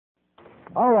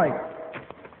All right.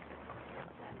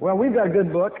 Well, we've got a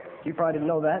good book. You probably didn't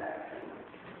know that.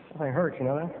 That thing hurts, you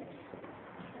know that?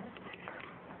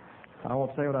 I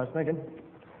won't say what I was thinking.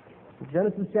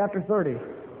 Genesis chapter 30.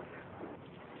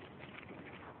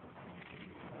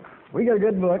 We got a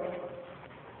good book.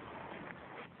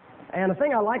 And the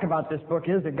thing I like about this book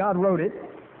is that God wrote it.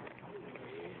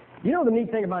 You know the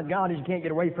neat thing about God is you can't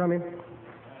get away from Him?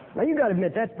 Now, you got to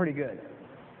admit, that's pretty good.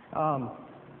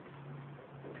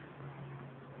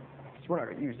 We're not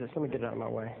going to use this. Let me get it out of my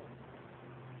way.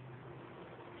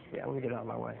 Yeah, let me get it out of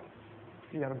my way.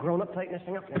 You got a grown-up tighten this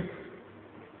thing up there.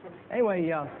 Anyway,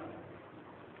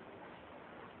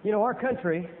 you know, our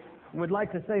country would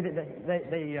like to say that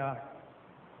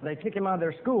they kick him out of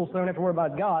their school so they don't have to worry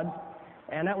about God,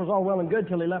 and that was all well and good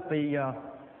till he left the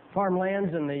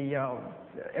farmlands and the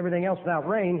everything else without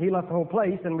rain. He left the whole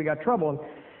place, and we got trouble. And,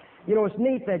 you know, it's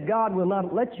neat that God will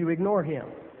not let you ignore Him.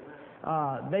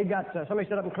 They got somebody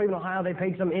set up in Cleveland, Ohio. They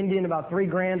paid some Indian about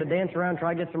 $3,000 to dance around and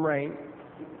try to get some rain.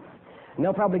 And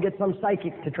they'll probably get some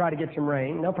psychic to try to get some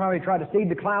rain. They'll probably try to seed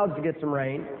the clouds to get some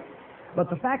rain. But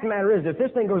the fact of the matter is, if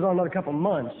this thing goes on another couple of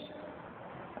months,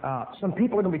 some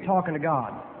people are going to be talking to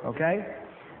God, okay?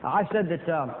 I said that,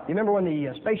 you remember when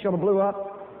the space shuttle blew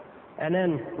up? And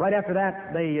then right after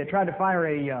that, they tried to fire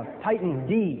a Titan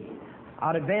D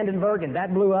out at Vandenberg, and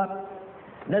that blew up.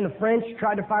 Then the French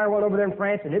tried to fire one over there in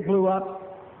France, and it blew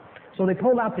up. So they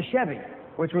pulled out the Chevy,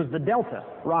 which was the Delta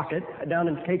rocket down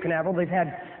in Cape Canaveral.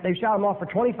 They've shot them off for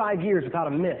 25 years without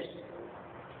a miss.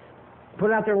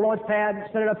 Put it out their launch pad,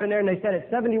 set it up in there, and they said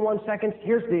at 71 seconds,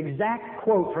 here's the exact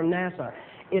quote from NASA,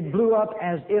 it blew up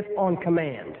as if on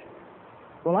command.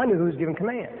 Well, I knew who was giving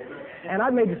command. And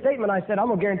I made the statement, I said, I'm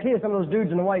going to guarantee you some of those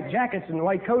dudes in the white jackets and the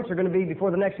white coats are going to be,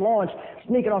 before the next launch,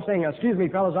 sneaking off saying, excuse me,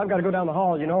 fellas, I've got to go down the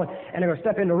hall, you know, and they're going to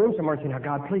step into a room somewhere and say, now,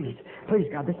 God, please,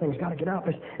 God, this thing's got to get out.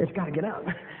 It's got to get out.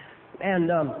 And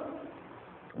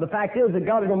the fact is that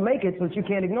God is going to make it so that you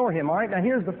can't ignore Him, all right? Now,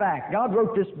 here's the fact. God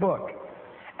wrote this book,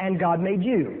 and God made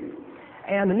you.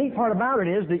 And the neat part about it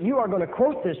is that you are going to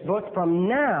quote this book from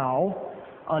now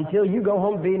until you go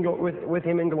home being with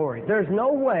Him in glory. There's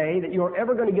no way that you're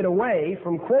ever going to get away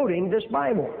from quoting this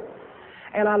Bible.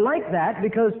 And I like that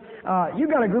because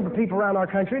you've got a group of people around our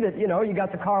country that, you know, you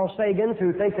got the Carl Sagans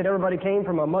who think that everybody came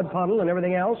from a mud puddle and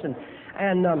everything else.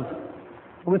 And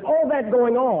with all that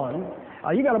going on,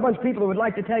 you got a bunch of people who would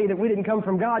like to tell you that we didn't come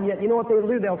from God, yet you know what they'll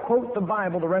do? They'll quote the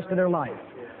Bible the rest of their life.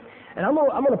 And I'm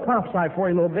going to prophesy for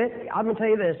you a little bit. I'm going to tell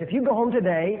you this. If you go home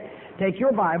today, take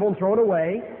your Bible and throw it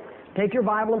away, take your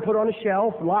Bible and put it on a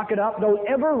shelf, lock it up, don't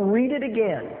ever read it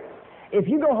again. If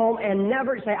you go home and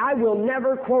never say, I will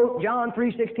never quote John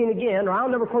 3:16 again, or I'll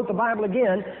never quote the Bible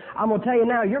again, I'm going to tell you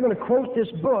now, you're going to quote this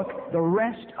book the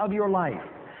rest of your life.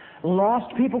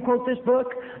 Lost people quote this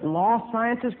book. Lost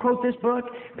scientists quote this book.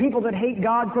 People that hate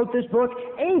God quote this book.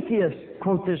 Atheists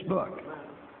quote this book.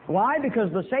 Why?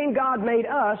 Because the same God made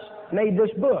us, made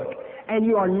this book. And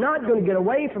you are not going to get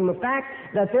away from the fact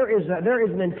that there is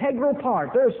an integral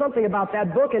part. There is something about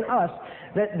that book and us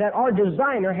that our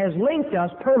designer has linked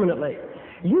us permanently.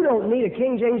 You don't need a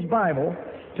King James Bible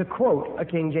to quote a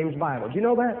King James Bible. Do you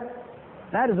know that?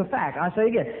 That is a fact. I say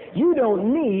again, you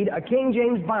don't need a King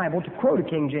James Bible to quote a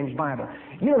King James Bible.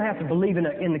 You don't have to believe in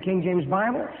the King James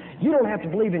Bible. You don't have to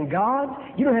believe in God.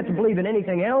 You don't have to believe in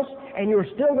anything else, and you're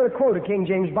still going to quote a King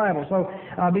James Bible. So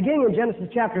beginning in Genesis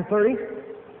chapter 30,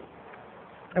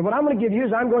 and what I'm going to give you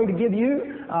is I'm going to give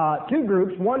you two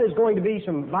groups. One is going to be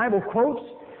some Bible quotes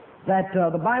that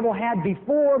the Bible had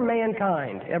before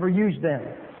mankind ever used them,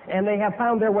 and they have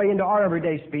found their way into our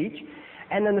everyday speech.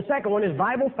 And then the second one is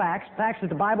Bible facts, facts that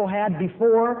the Bible had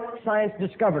before science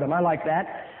discovered them. I like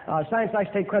that. Science likes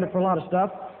to take credit for a lot of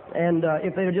stuff, and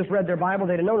if they'd have just read their Bible,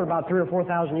 they'd have known it about 3,000 or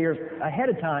 4,000 years ahead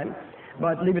of time,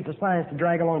 but leave it to science to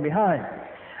drag along behind.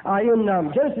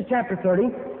 In Genesis chapter 30,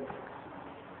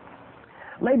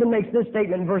 Laban makes this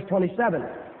statement in verse 27.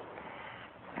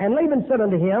 And Laban said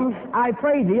unto him, I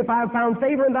pray thee, if I have found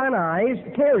favor in thine eyes,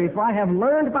 tarry, for I have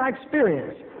learned by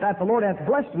experience that the Lord hath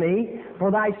blessed me for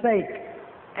thy sake.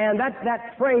 And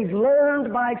that phrase,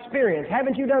 learned by experience,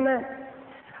 haven't you done that?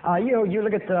 You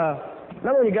look at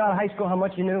remember when you got out of high school how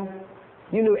much you knew?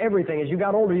 You knew everything. As you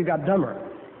got older, you got dumber.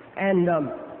 And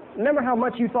remember how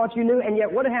much you thought you knew, and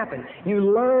yet what happened? You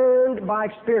learned by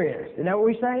experience. Isn't that what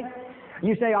we say?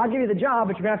 You say, I'll give you the job,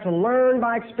 but you have to learn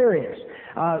by experience.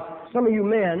 Some of you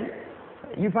men,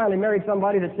 you finally married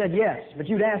somebody that said yes, but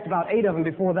you'd asked about 8 of them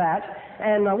before that.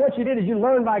 And what you did is you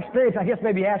learned by experience. I guess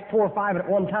maybe you asked 4 or 5 at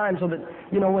one time so that,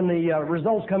 you know, when the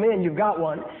results come in, you've got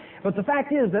one. But the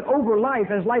fact is that over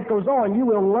life, as life goes on, you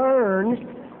will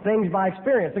learn things by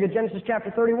experience. Look at Genesis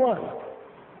chapter 31.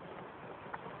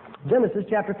 Genesis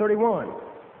chapter 31.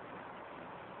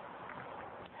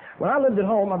 When I lived at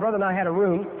home, my brother and I had a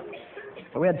room.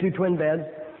 We had 2 twin beds.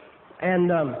 And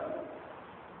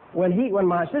when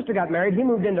my sister got married, he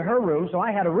moved into her room, so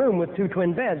I had a room with 2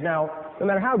 twin beds. Now, no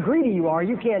matter how greedy you are,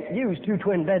 you can't use 2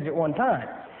 twin beds at one time.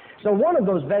 So one of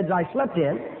those beds I slept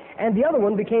in, and the other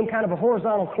one became kind of a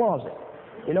horizontal closet.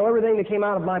 You know, everything that came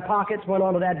out of my pockets went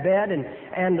onto that bed,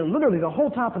 and literally the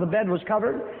whole top of the bed was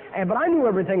covered. But I knew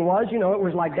everything was. You know, it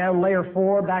was like down layer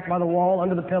 4, back by the wall,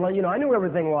 under the pillow. You know, I knew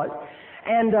everything was.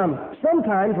 And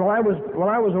sometimes while I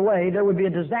was away, there would be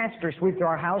a disaster sweep through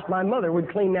our house. My mother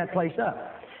would clean that place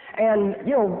up. And,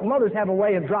 you know, mothers have a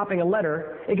way of dropping a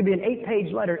letter. It could be an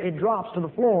 8-page letter. It drops to the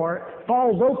floor,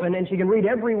 falls open, and she can read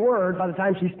every word by the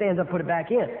time she stands up, put it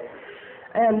back in.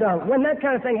 And when that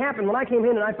kind of thing happened, when I came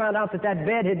in and I found out that that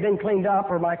bed had been cleaned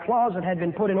up or my closet had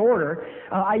been put in order,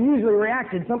 I usually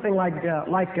reacted something like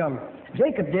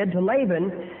Jacob did to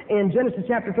Laban in Genesis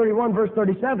chapter 31, verse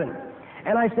 37.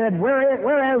 And I said,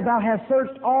 whereas thou hast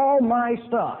searched all my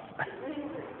stuff.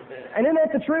 And isn't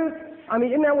that the truth? I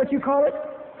mean, isn't that what you call it?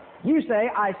 You say,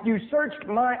 you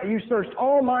searched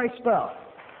all my stuff.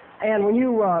 And when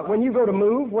you go to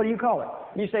move, what do you call it?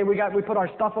 You say, we put our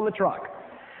stuff on the truck.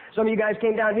 Some of you guys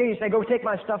came down here, you say, go take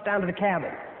my stuff down to the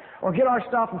cabin. Or get our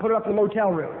stuff and put it up in the motel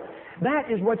room.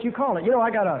 That is what you call it. You know,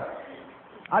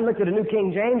 I looked at a New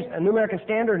King James, a New American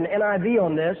Standard, and NIV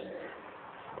on this.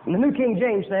 And the New King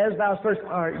James says,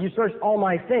 you searched all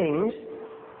my things.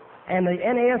 And the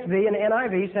NASB and the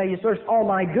NIV say, you searched all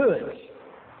my goods.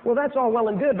 Well, that's all well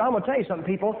and good, but I'm going to tell you something,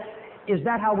 people. Is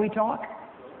that how we talk?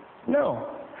 No.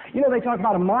 You know, they talk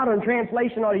about a modern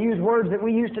translation ought to use words that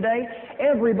we use today.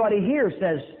 Everybody here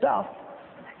says stuff.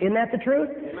 Isn't that the truth?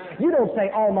 Amen. You don't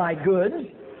say all my goods.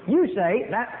 You say,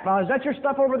 is that your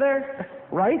stuff over there?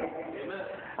 Right? Amen.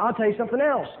 I'll tell you something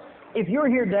else. If you're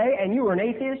here today and you were an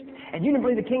atheist and you didn't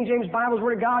believe the King James Bible was the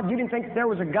Word of God, you didn't think that there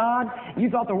was a God, you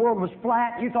thought the world was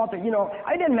flat, you thought that, you know,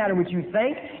 it didn't matter what you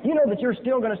think. You know that you're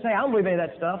still going to say, I don't believe any of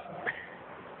that stuff.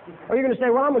 Or you're going to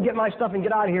say, well, I'm going to get my stuff and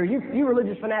get out of here. You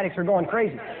religious fanatics are going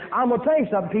crazy. I'm going to tell you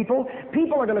something, people.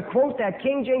 People are going to quote that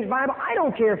King James Bible. I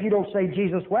don't care if you don't say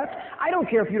Jesus wept. I don't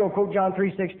care if you don't quote John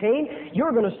 3:16.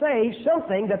 You're going to say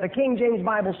something that the King James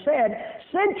Bible said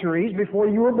centuries before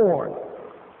you were born.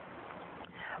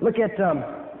 Look at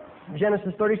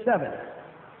Genesis 37.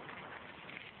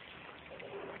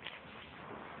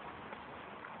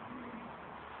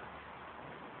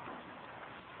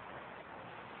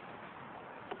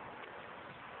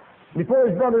 Before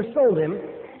his brothers sold him,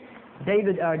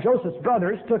 Joseph's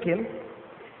brothers took him,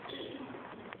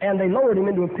 and they lowered him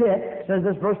into a pit. It says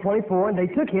this, verse 24, and they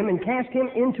took him and cast him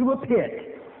into a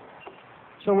pit.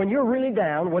 So when you're really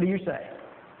down, what do you say?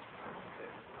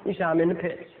 You say, I'm in the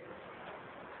pits.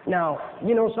 Now,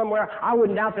 you know somewhere, I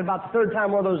wouldn't doubt that about the third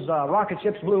time one of those rocket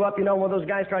ships blew up, you know, one of those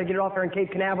guys tried to get it off there in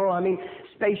Cape Canaveral. I mean,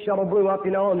 space shuttle blew up,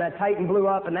 you know, and that Titan blew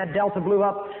up, and that Delta blew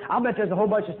up. I'll bet there's a whole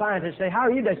bunch of scientists say, how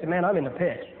are you? They say, man, I'm in the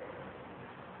pits.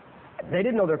 They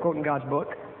didn't know they're quoting God's book.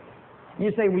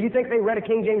 You say, well, you think they read a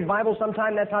King James Bible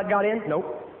sometime? That's how it got in?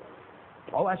 Nope.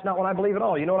 Oh, that's not what I believe at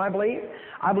all. You know what I believe?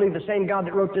 I believe the same God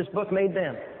that wrote this book made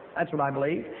them. That's what I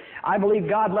believe. I believe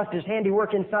God left His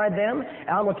handiwork inside them. And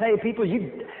I'm going to tell you, people,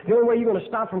 the only way you're going to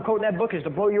stop from quoting that book is to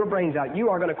blow your brains out. You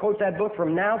are going to quote that book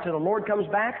from now till the Lord comes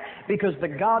back, because the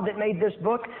God that made this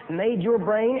book made your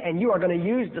brain, and you are going to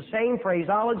use the same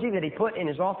phraseology that He put in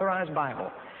His authorized Bible.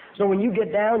 So when you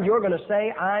get down, you're going to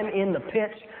say, I'm in the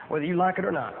pits, whether you like it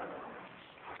or not.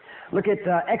 Look at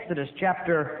Exodus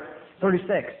chapter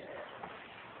 36.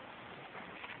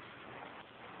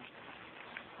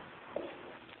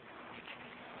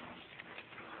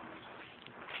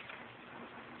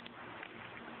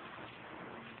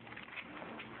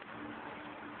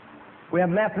 We have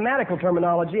mathematical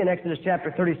terminology in Exodus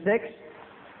chapter 36.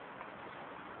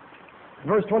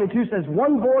 Verse 22 says,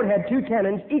 one board had 2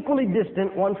 tenons equally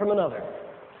distant one from another.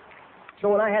 So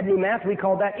when I had new math, we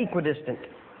called that equidistant.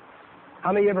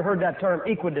 How many of you ever heard that term,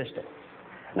 equidistant?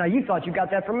 Now, you thought you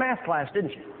got that from math class,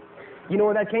 didn't you? You know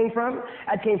where that came from?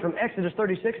 That came from Exodus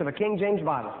 36 of a King James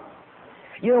Bible.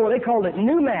 You know, they called it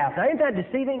new math. Now, ain't that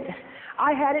deceiving?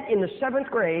 I had it in the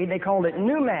 7th grade. They called it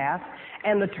new math,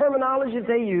 and the terminology that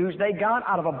they used, they got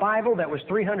out of a Bible that was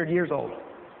 300 years old.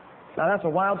 Now, that's a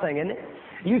wild thing, isn't it?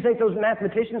 You think those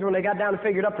mathematicians, when they got down and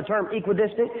figured up the term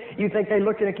equidistant, you think they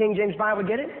looked in a King James Bible to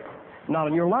get it? Not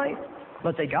in your life.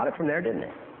 But they got it from there, didn't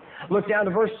they? Look down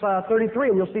to verse 33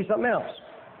 and you'll see something else.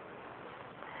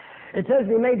 It says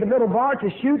He made the middle bar to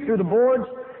shoot through the boards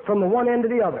from the one end to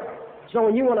the other. So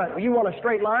when you want a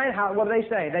straight line, what do they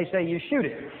say? They say you shoot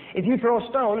it. If you throw a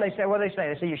stone, they say, what do they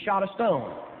say? They say you shot a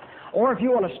stone. Or if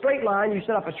you want a straight line, you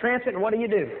set up a transit, and what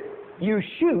do? You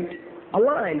shoot a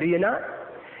line, do you not?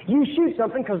 You shoot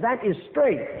something because that is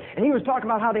straight. And he was talking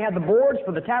about how they had the boards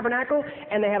for the tabernacle,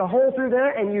 and they had a hole through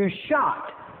there, and you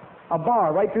shot a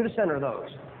bar right through the center of those.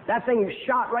 That thing was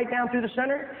shot right down through the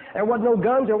center. There wasn't no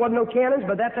guns, there wasn't no cannons,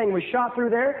 but that thing was shot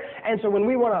through there. And so when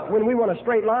we want a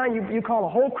straight line, you call a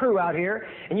whole crew out here,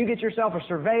 and you get yourself a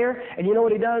surveyor, and you know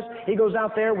what he does? He goes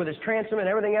out there with his transom and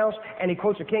everything else, and he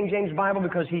quotes a King James Bible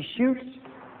because he shoots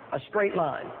a straight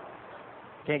line.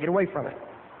 Can't get away from it.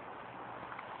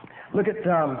 Look at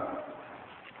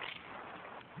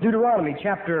Deuteronomy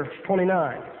chapter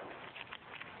 29.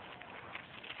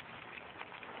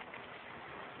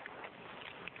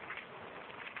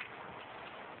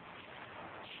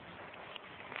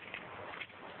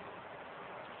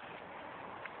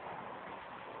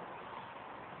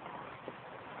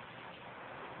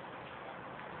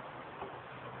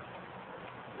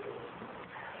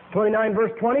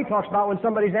 Verse 20 talks about when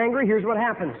somebody's angry, here's what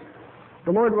happens.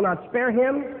 The Lord will not spare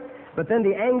him, but then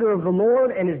the anger of the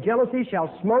Lord and his jealousy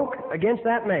shall smoke against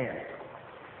that man.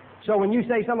 So when you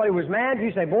say somebody was mad,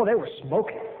 you say, boy, they were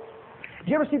smoking. Did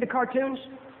you ever see the cartoons?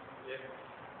 Yeah.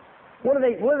 What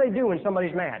do they do when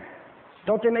somebody's mad?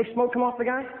 Don't they make smoke come off the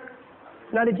guy?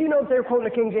 Now, did you know that they were quoting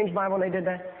the King James Bible when they did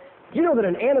that? Do you know that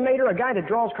an animator, a guy that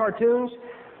draws cartoons,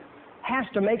 has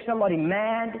to make somebody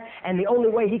mad, and the only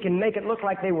way he can make it look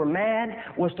like they were mad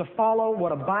was to follow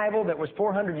what a Bible that was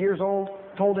 400 years old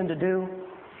told him to do?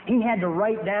 He had to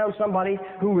write down somebody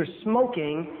who was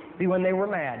smoking when they were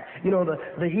mad. You know,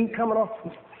 the heat coming off.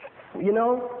 You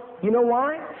know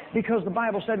why? Because the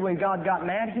Bible said when God got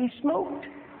mad, he smoked.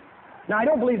 Now, I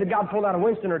don't believe that God pulled out a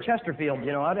Winston or Chesterfield,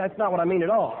 that's not what I mean at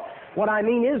all. What I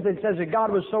mean is that it says that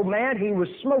God was so mad, he was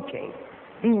smoking.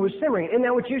 He was simmering. Isn't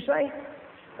that what you say?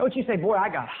 Don't you say, boy, I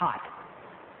got hot.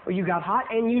 Well, you got hot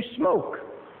and you smoke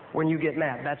when you get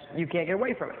mad. You can't get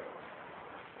away from it.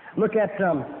 Look at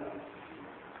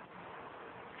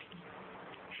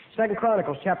 2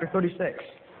 Chronicles chapter 36.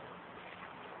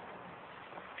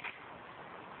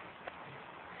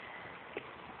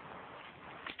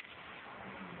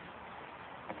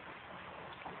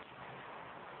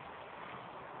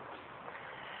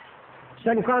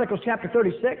 Second Chronicles chapter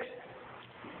 36.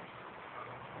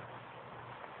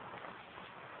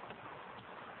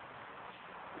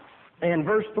 And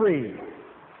verse 3.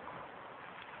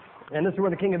 And this is where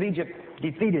the king of Egypt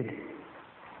defeated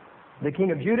the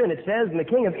king of Judah, and it says, and the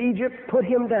king of Egypt put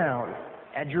him down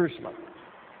at Jerusalem.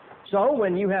 So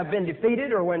when you have been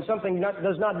defeated, or when something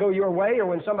does not go your way, or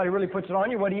when somebody really puts it on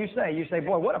you, what do? You say,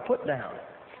 boy, what a put down.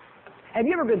 Have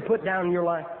you ever been put down in your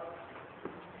life?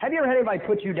 Have you ever had anybody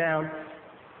put you down?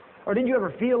 Or did you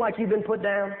ever feel like you've been put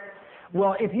down?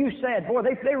 Well, if you said, boy,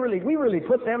 we really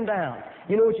put them down.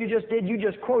 You know what you just did? You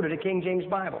just quoted a King James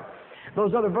Bible.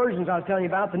 Those other versions I was telling you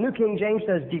about, the New King James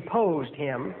says deposed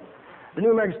him. The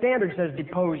New American Standard says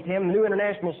deposed him. The New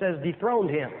International says dethroned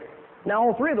him. Now,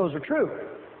 all three of those are true.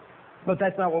 But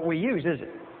that's not what we use, is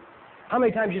it? How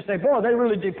many times you say, boy, they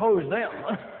really deposed them?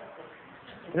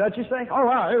 You know what you say? Oh,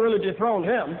 wow, they really dethroned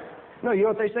him. No, you know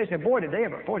what they say? Say, boy,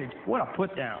 what a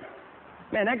put down.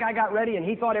 Man, that guy got ready and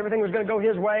he thought everything was going to go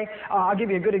his way. I'll give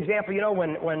you a good example.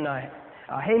 When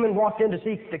Haman walked in to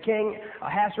see the king,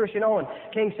 Ahasuerus, and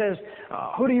king says,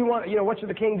 who do you want, what should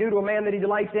the king do to a man that he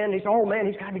delights in? And he said, oh man,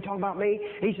 he's got to be talking about me.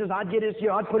 He says, I'd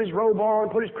put his robe on,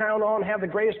 put his crown on, have the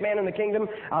greatest man in the kingdom,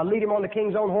 lead him on the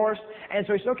king's own horse. And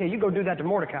so he said, okay, you go do that to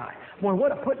Mordecai. Boy,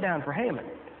 what a put down for Haman.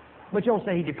 But you don't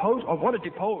say he deposed. Oh, what a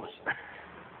depose.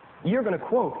 You're going to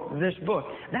quote this book.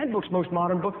 That book's the most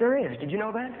modern book there is. Did you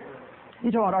know that? You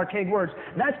talk about archaic words.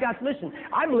 Listen,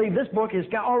 I believe this book has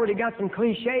already got some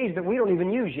cliches that we don't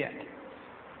even use yet.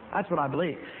 That's what I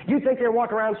believe. You think they're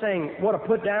walking around saying, what a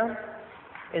put down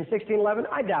in 1611?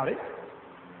 I doubt it.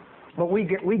 But we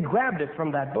grabbed it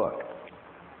from that book.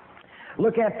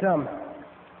 Look at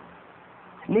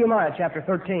Nehemiah chapter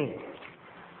 13.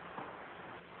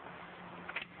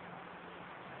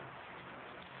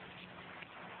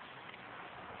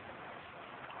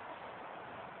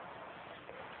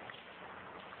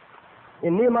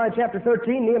 In Nehemiah chapter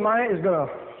 13, Nehemiah is going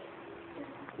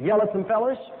to yell at some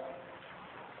fellas.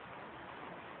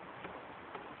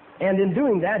 And in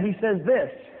doing that, he says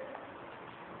this,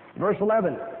 verse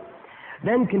 11,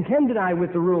 then contended I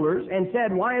with the rulers and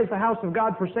said, why is the house of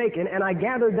God forsaken? And I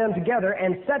gathered them together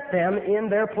and set them in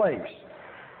their place.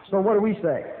 So what do we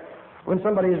say? When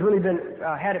somebody has really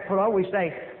had it put on, we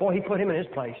say, well, he put him in his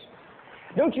place.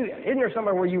 Isn't there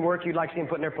somewhere where you work you'd like to see him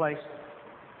put in their place?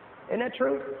 Isn't that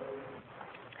true?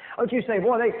 Don't you say,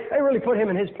 boy, they really put him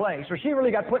in his place, or she really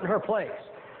got put in her place.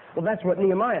 Well, that's what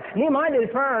Nehemiah did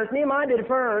it first. Nehemiah did it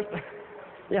first.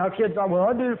 You know how kids are, well,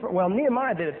 I did it first. Well,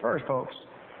 Nehemiah did it first, folks.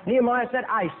 Nehemiah said,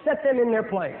 I set them in their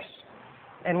place.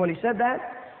 And when he said that,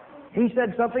 he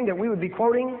said something that we would be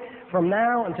quoting from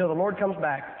now until the Lord comes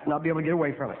back, not be able to get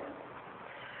away from it.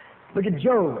 Look at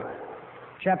Job,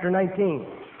 chapter 19.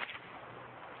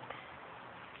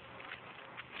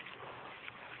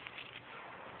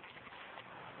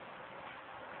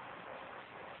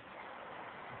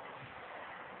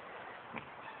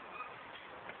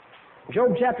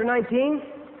 Job chapter 19,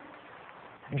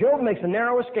 Job makes a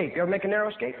narrow escape. You ever make a narrow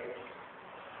escape?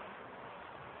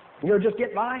 You'll just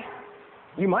get by?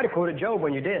 You might have quoted Job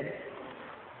when you did.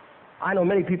 I know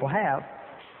many people have.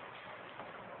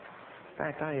 In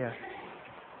fact, I've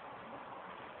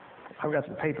got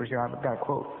some papers here I've got to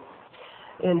quote.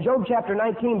 In Job chapter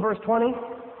 19, verse 20,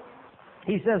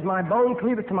 he says, my bone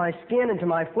cleaveth to my skin and to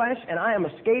my flesh, and I am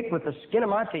escaped with the skin of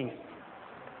my teeth.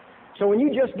 So when you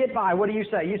just get by, what do you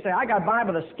say? You say, I got by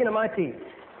the skin of my teeth.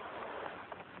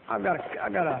 I've got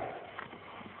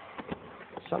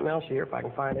something else here if I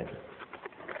can find it.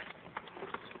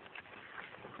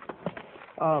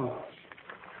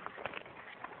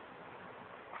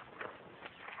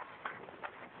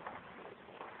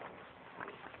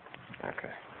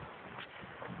 Okay.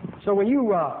 So when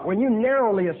you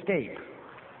narrowly escape,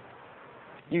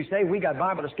 you say, we got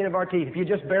by the skin of our teeth. If you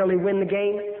just barely win the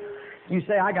game, you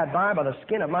say, I got by the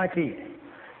skin of my teeth.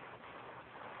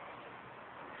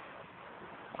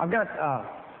 I've got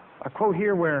a quote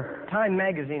here where Time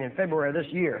magazine in February of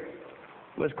this year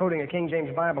was quoting a King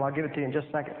James Bible. I'll give it to you in just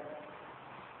a second.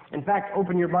 In fact,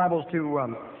 open your Bibles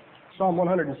to Psalm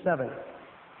 107.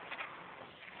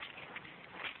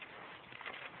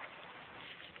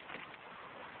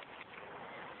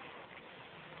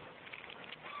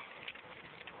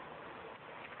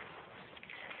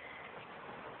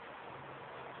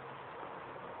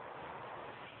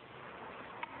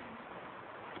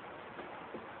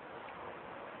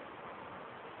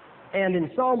 And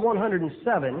in Psalm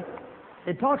 107,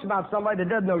 it talks about somebody that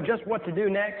doesn't know just what to do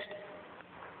next.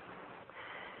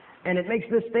 And it makes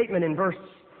this statement in verse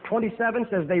 27,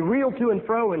 says, they reel to and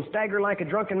fro and stagger like a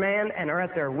drunken man and are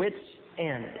at their wits'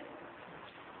 end.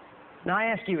 Now I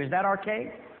ask you, is that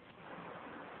archaic?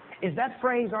 Is that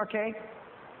phrase archaic?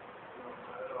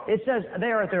 It says they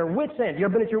are at their wits' end. You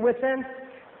ever been at your wits' end?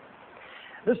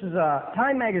 This is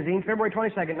Time magazine, February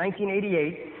 22nd,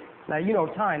 1988. Now, you know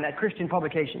Time, that Christian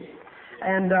publication.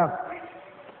 And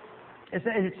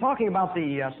it's talking about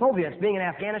the Soviets being in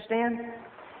Afghanistan.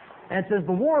 And it says,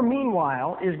 the war,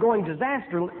 meanwhile, is going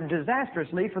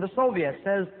disastrously for the Soviets,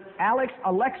 says Alex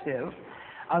Alexiev,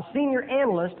 a senior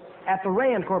analyst at the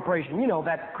RAND Corporation. You know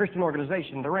that Christian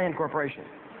organization, the RAND Corporation.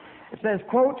 It says,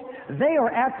 quote, they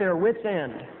are at their wits'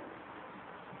 end.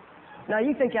 Now,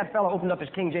 you think that fellow opened up his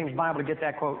King James Bible to get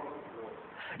that quote?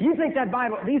 Do you think that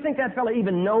fellow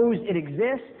even knows it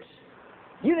exists?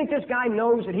 Do you think this guy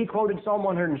knows that he quoted Psalm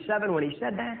 107 when he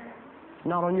said that?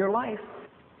 Not on your life.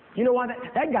 You know why?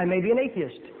 That guy may be an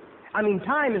atheist. I mean,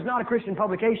 Time is not a Christian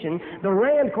publication. The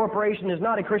RAND Corporation is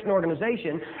not a Christian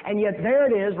organization. And yet there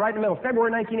it is, right in the middle,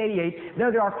 February 1988,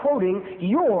 there they are quoting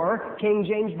your King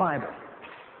James Bible.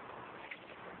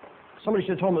 Somebody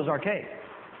should have told them it was archaic.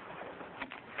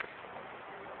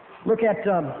 Look at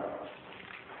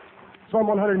Psalm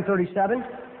 137.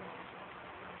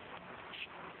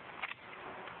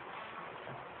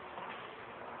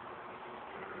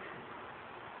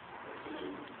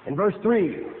 In verse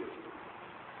 3,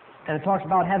 and it talks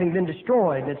about having been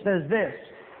destroyed. It says this,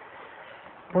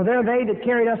 for there they that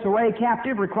carried us away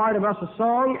captive required of us a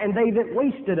song, and they that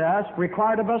wasted us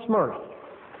required of us mirth.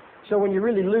 So when you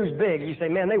really lose big, you say,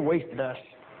 man, they wasted us.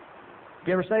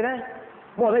 Do you ever say that?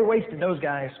 Well, they wasted those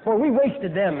guys. Well, we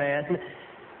wasted them, man.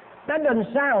 That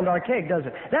doesn't sound archaic, does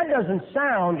it? That doesn't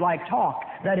sound like talk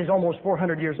that is almost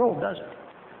 400 years old, does it?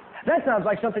 That sounds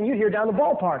like something you'd hear down the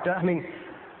ballpark. I mean,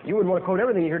 you wouldn't want to quote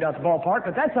everything you hear down at the ballpark,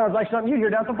 but that sounds like something you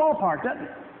hear down at the ballpark, doesn't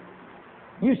it?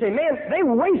 You say, man, they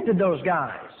wasted those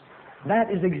guys. That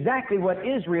is exactly what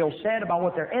Israel said about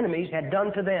what their enemies had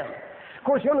done to them. Of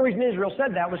course, the only reason Israel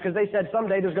said that was because they said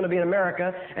someday there's going to be an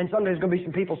America, and someday there's going to be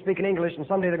some people speaking English, and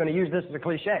someday they're going to use this as a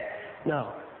cliche.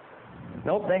 No.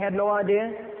 Nope, they had no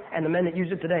idea, and the men that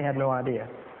use it today had no idea.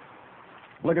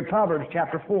 Look at Proverbs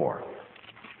chapter 4.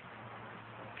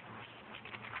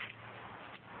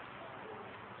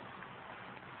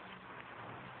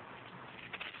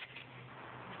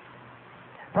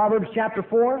 Proverbs chapter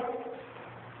 4.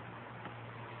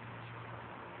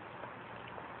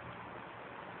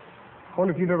 I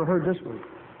wonder if you've ever heard this one.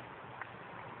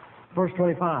 Verse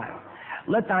 25.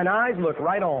 Let thine eyes look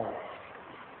right on.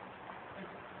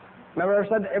 Remember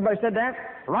everybody said that?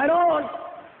 Right on.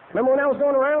 Remember when that was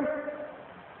going around?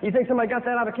 You think somebody got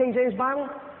that out of King James Bible?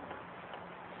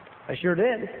 They sure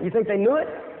did. You think they knew it?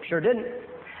 Sure didn't.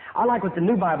 I like what the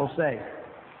New Bible say.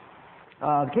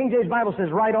 The King James Bible says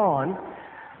right on.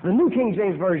 The New King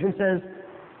James Version says,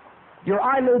 your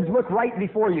eyelids look right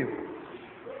before you.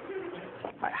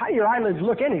 How do your eyelids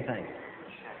look anything?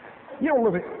 You don't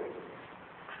look at...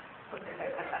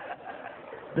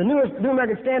 The New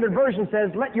American Standard Version says,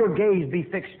 let your gaze be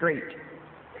fixed straight.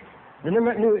 The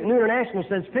New International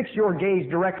says, fix your gaze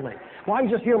directly. Well, I can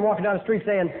just hear them walking down the street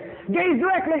saying, gaze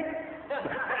directly.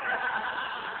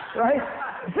 Right?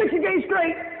 Fix your gaze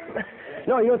straight.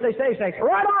 No, you know what they say? They say,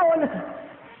 right on.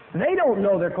 They don't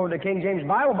know they're quoting the King James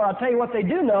Bible, but I'll tell you what they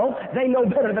do know. They know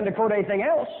better than to quote anything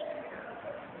else.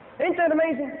 Ain't that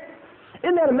amazing?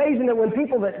 Isn't that amazing that when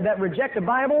people that reject the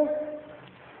Bible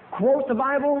quote the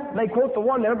Bible, they quote the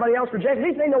one that everybody else rejects? At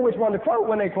least they know which one to quote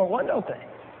when they quote one, don't they?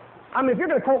 I mean, if you're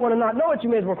going to quote one and not know it, you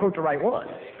may as well quote the right one.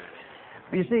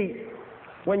 But you see,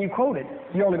 when you quote it,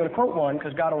 you're only going to quote one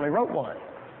because God only wrote one.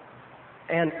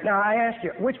 And now I ask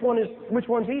you, which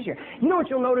one's easier? You know what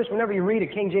you'll notice whenever you read a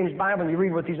King James Bible and you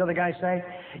read what these other guys say?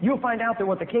 You'll find out that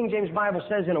what the King James Bible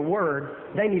says in a word,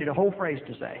 they needed a whole phrase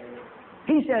to say.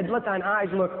 He said, let thine eyes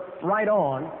look right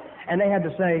on, and they had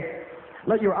to say,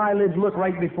 let your eyelids look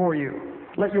right before you.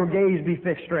 Let your gaze be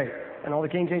fixed straight. And all the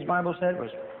King James Bible said was,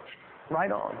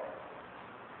 right on.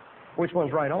 Which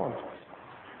one's right on?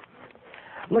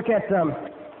 Look at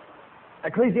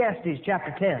Ecclesiastes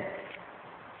chapter 10.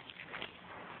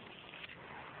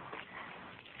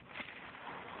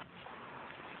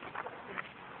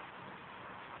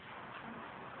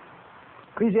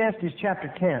 Ecclesiastes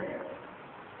chapter 10.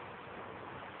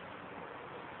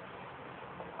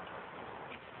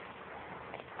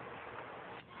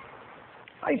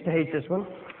 I used to hate this one.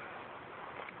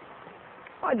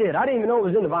 I did. I didn't even know it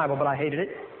was in the Bible, but I hated it.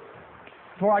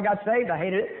 Before I got saved, I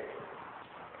hated it.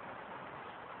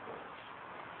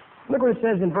 Look what it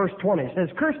says in verse 20. It says,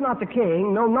 curse not the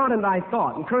king, no, not in thy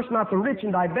thought, and curse not the rich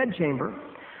in thy bedchamber.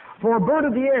 For a bird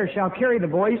of the air shall carry the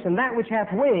voice, and that which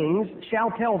hath wings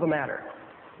shall tell the matter.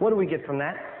 What do we get from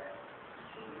that?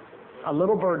 A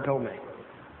little bird told me.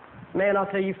 Man, I'll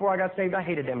tell you, before I got saved, I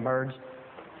hated them birds.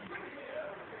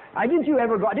 Didn't you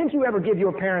ever give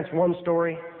your parents one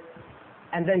story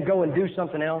and then go and do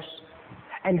something else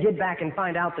and get back and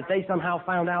find out that they somehow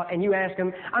found out, and you ask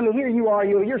them, I mean, here you are,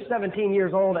 you're 17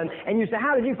 years old, and you say,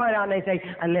 how did you find out? And they say,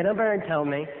 a little bird told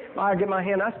me. Well, I get my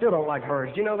hand, I still don't like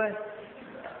birds. Do you know that?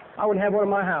 I wouldn't have one in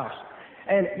my house.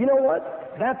 And you know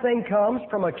what? That thing comes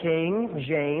from a King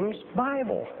James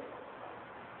Bible.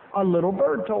 A little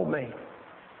bird told me.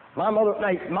 My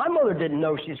mother didn't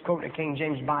know she was quoting a King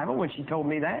James Bible when she told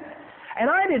me that. And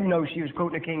I didn't know she was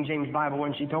quoting a King James Bible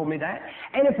when she told me that.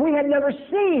 And if we had never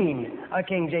seen a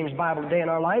King James Bible day in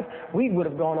our life, we would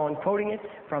have gone on quoting it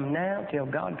from now till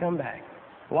God come back.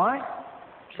 Why?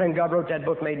 Same God wrote that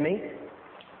book made me.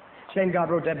 Same God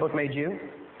wrote that book made you.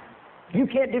 You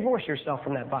can't divorce yourself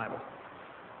from that Bible.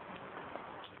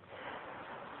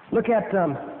 Look at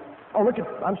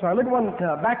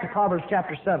back to Proverbs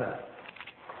chapter 7.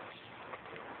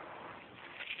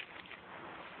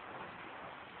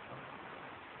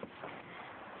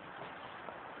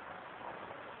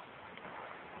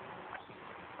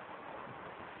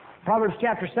 Proverbs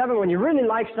chapter 7, when you really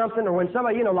like something, or when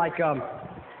somebody, you know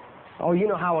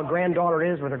how a granddaughter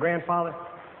is with her grandfather,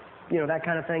 that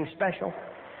kind of thing, special.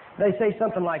 They say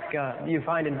something like, you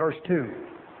find in verse 2,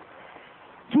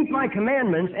 keep my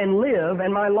commandments and live,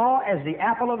 and my law as the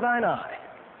apple of thine eye.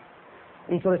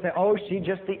 And so they say, oh, she's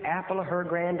just the apple of her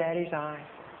granddaddy's eye.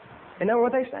 Isn't that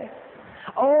what they say?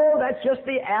 Oh, that's just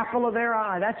the apple of their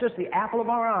eye. That's just the apple of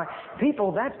our eye.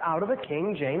 People, that's out of a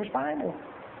King James Bible.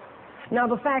 Now,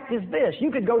 the fact is this.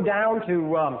 You could go down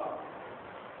to,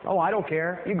 I don't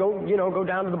care. You go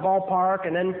down to the ballpark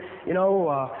and then,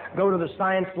 go to the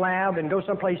science lab and go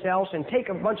someplace else and take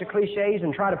a bunch of cliches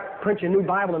and try to print you a new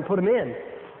Bible and put them in.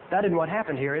 That isn't what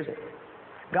happened here, is it?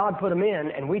 God put them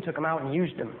in and we took them out and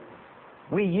used them.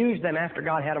 We used them after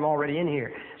God had them already in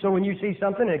here. So when you see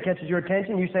something and it catches your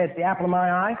attention, you say it's the apple of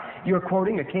my eye, you're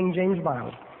quoting a King James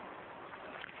Bible.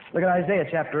 Look at Isaiah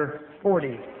chapter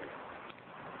 40.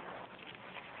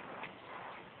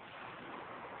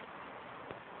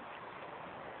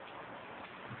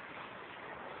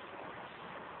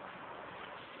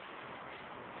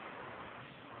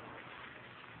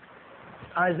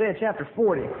 Isaiah chapter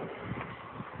 40.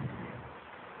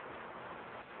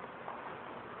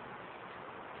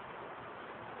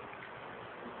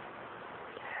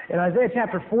 In Isaiah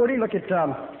chapter 40, look at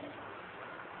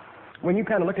when you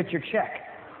kind of look at your check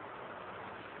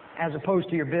as opposed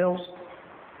to your bills.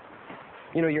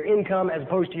 You know, your income as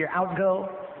opposed to your outgo.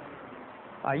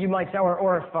 You might say,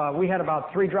 or if we had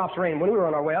about 3 drops of rain when we were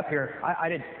on our way up here, I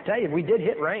did tell you, we did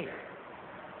hit rain.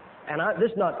 And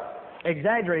this is not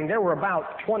exaggerating, there were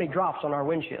about 20 drops on our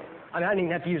windshield. I mean, I didn't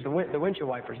even have to use the windshield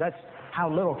wipers. That's how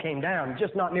little came down,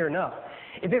 just not near enough.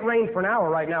 If it rained for an hour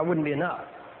right now, it wouldn't be enough.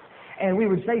 And we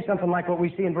would say something like what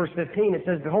we see in verse 15. It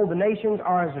says, behold, the nations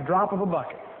are as a drop of a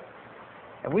bucket.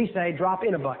 And we say, drop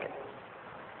in a bucket.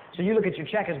 So you look at your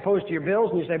check as opposed to your bills,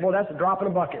 and you say, boy, that's a drop in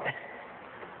a bucket.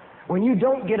 When you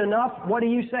don't get enough, what do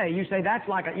you say? You say, that's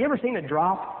like you ever seen a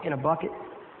drop in a bucket?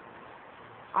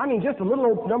 I mean, just a little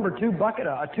old number 2 bucket,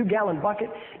 a 2-gallon bucket.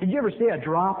 Did you ever see a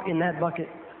drop in that bucket?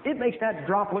 It makes that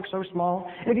drop look so small.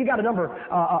 If you got a number,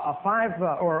 a 5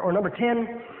 or number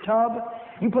 10 tub,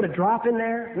 you put a drop in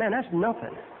there, man, that's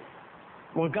nothing.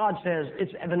 Well, God says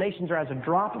the nations are as a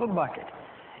drop of a bucket.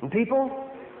 And people,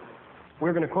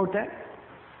 we're going to quote that.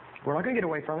 We're not going to get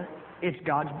away from it. It's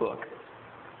God's book.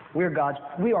 We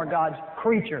are God's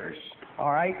creatures,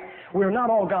 all right? We are not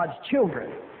all God's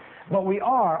children, but we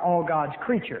are all God's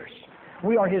creatures.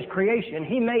 We are His creation.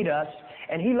 He made us,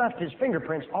 and He left His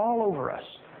fingerprints all over us.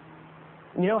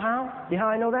 You know how? You know how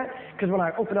I know that? Because when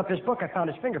I opened up this book, I found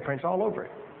His fingerprints all over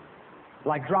it,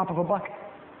 like drop of a bucket.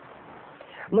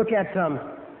 Look at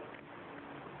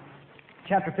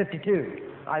chapter 52,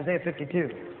 Isaiah 52.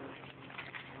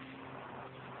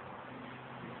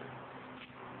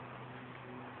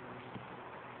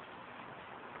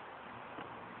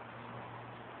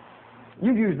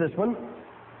 You've used this one.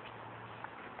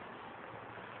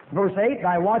 Verse 8,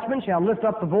 thy watchmen shall lift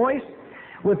up the voice.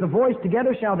 With the voice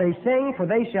together shall they sing, for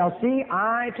they shall see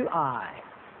eye to eye.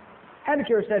 Haven't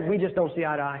you ever said, we just don't see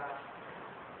eye to eye?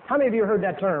 How many of you heard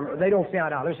that term, they don't see eye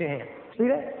to eye? Let me see your hand. See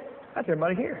that? That's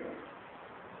everybody here.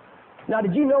 Now,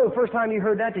 did you know the first time you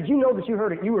heard that? Did you know that you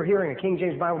heard it? You were hearing a King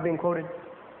James Bible being quoted?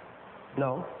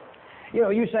 No. You know,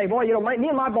 you say, boy, you know, me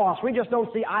and my boss, we just don't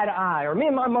see eye to eye. Or me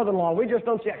and my mother-in-law, we just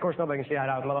don't see, of course, nobody can see eye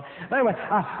to eye with mother. But anyway,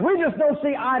 we just don't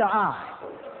see eye to eye.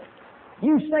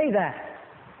 You say that.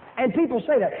 And people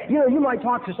say that. You know, you might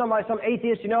talk to somebody, some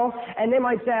atheist, you know, and they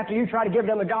might say after you try to give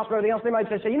them the gospel or everything else, they might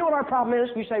say, you know what our problem is?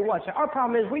 You say, what? Say, our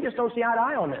problem is we just don't see eye to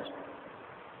eye on this.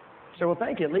 So, well,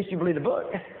 thank you. At least you believe the book.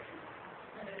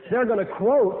 They're going to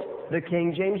quote the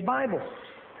King James Bible.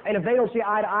 And if they don't see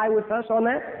eye to eye with us on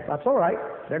that, that's all right.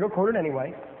 They're going to quote it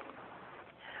anyway.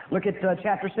 Look at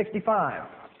chapter 65.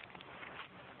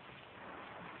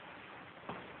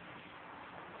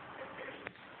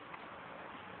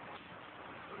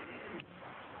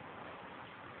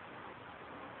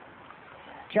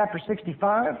 Chapter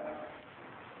 65.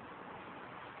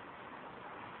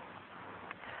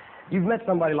 You've met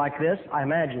somebody like this, I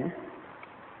imagine.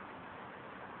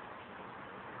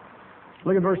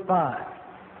 Look at verse 5.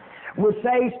 Would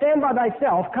say, stand by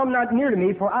thyself, come not near to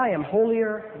me, for I am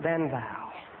holier than thou.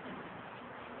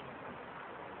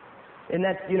 And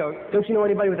that, you know, don't you know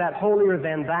anybody with that holier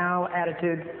than thou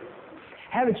attitude?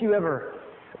 Haven't you ever,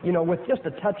 you know, with just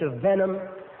a touch of venom,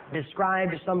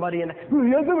 described to somebody in that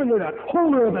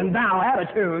holier than thou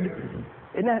attitude?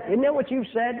 Isn't that what you've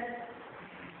said?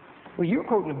 Well, you're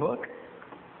quoting the book.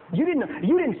 You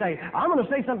didn't say, I'm going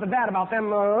to say something bad about them.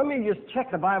 Let me just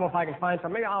check the Bible if I can find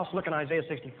something. Maybe I'll just look in Isaiah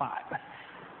 65.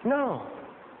 No.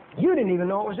 You didn't even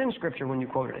know it was in Scripture when you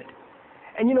quoted it.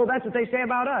 And you know, that's what they say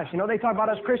about us. You know, they talk about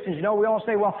us Christians. You know, we all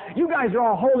say, well, you guys are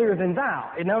all holier than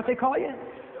thou. Isn't that what they call you?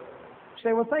 You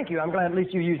say, well, thank you. I'm glad at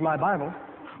least you used my Bible.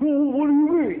 Well, what do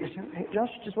you mean?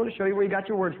 Just want to show you where you got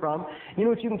your words from. You know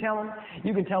what you can tell them?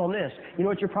 You can tell them this. You know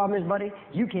what your problem is, buddy?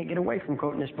 You can't get away from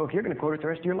quoting this book. You're going to quote it the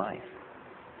rest of your life.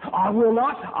 I will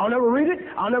not. I'll never read it.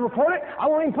 I'll never quote it. I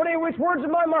won't even put any of its words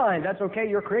in my mind. That's okay.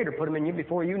 Your Creator put them in you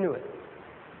before you knew it.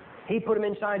 He put them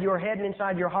inside your head and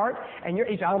inside your heart, and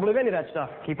he said, I don't believe any of that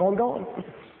stuff. Keep on going.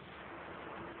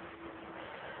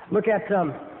 Look at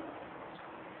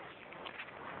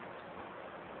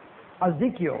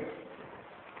Ezekiel,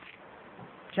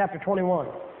 chapter 21.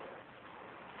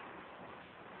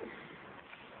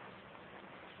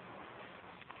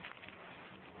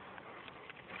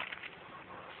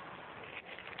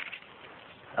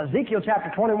 Ezekiel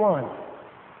chapter 21.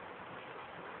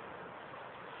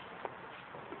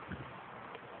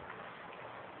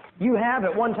 You have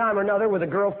at one time or another with a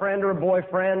girlfriend or a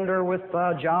boyfriend or with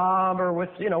a job or with,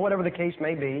 you know, whatever the case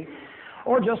may be,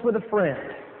 or just with a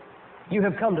friend. You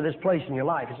have come to this place in your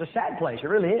life. It's a sad place. It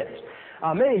really is.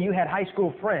 Many of you had high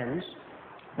school friends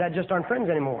that just aren't friends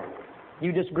anymore.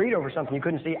 You disagreed over something. You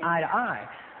couldn't see eye to eye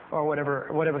or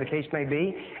whatever the case may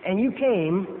be. And you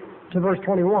came to verse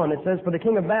 21. It says, for the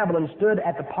king of Babylon stood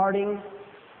at the parting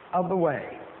of the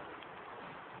way.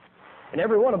 And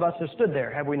every one of us has stood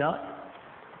there, have we not?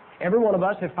 Every one of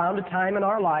us have found a time in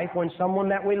our life when someone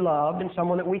that we loved and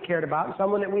someone that we cared about and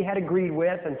someone that we had agreed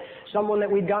with and someone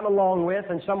that we'd gotten along with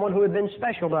and someone who had been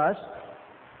special to us,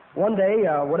 one day,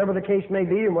 whatever the case may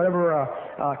be and whatever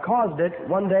caused it,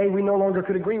 one day we no longer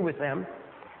could agree with them.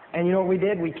 And you know what we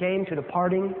did? We came to the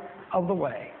parting of the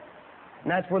way.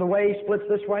 And that's where the way splits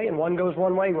this way and one goes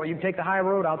one way. Well, you take the high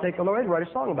road, I'll take the low road. They write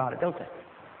a song about it, don't they?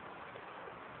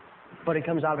 But it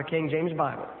comes out of a King James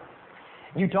Bible.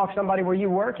 You talk to somebody where you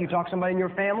work, you talk to somebody in your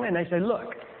family, and they say,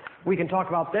 look, we can talk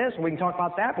about this, and we can talk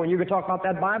about that, but when you can talk about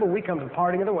that Bible, we come to the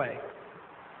parting of the way.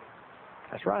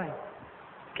 That's right.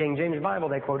 King James Bible,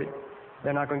 they quoted.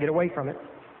 They're not going to get away from it.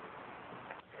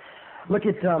 Look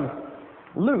at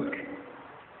Luke,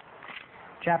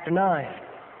 chapter 9.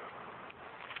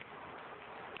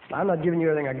 I'm not giving you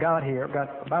everything I got here. I've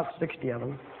got about 60 of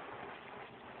them.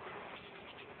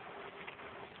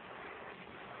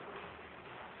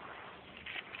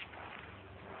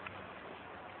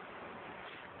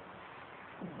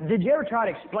 Did you ever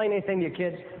try to explain anything to your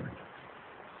kids?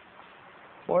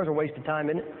 Well, there's a waste of time,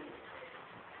 isn't it?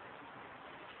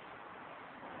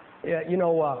 Yeah, you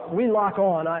know, we lock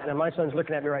on, and my son's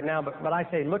looking at me right now, but I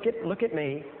say, look at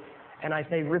me, and I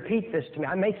say, repeat this to me.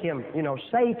 I make him,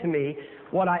 say to me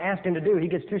what I asked him to do. He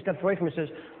gets 2 steps away from me and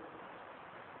says,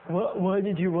 what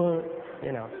did you want?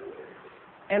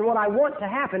 And what I want to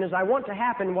happen is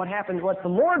what the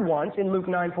Lord wants in Luke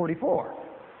 9:44.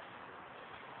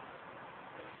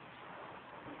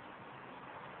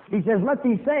 He says, let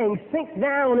these sayings sink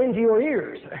down into your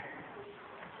ears.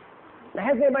 Now,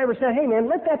 has anybody ever said, hey man,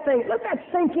 let that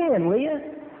sink in, will you?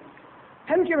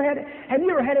 Have you ever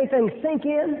had anything sink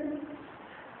in?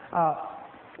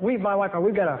 My wife,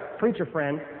 we've got a preacher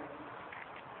friend,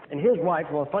 and his wife,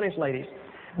 well, the funniest ladies,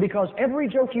 because every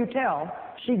joke you tell,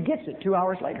 she gets it 2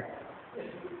 hours later.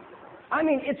 I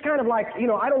mean, it's kind of like,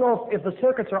 I don't know if the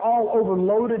circuits are all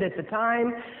overloaded at the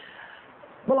time,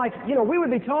 but like, we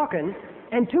would be talking,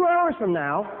 and 2 hours from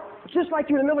now, just like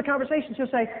you in the middle of the conversation, she'll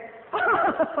say,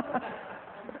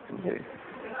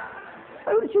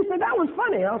 she said, that was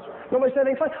funny. Nobody said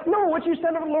anything funny. No, what you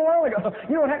said a little while ago,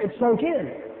 it sunk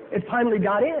in. It finally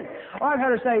got in. Or I've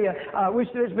had her say, we've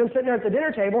been sitting there at the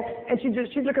dinner table, and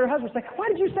she'd look at her husband and say,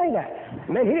 why did you say that?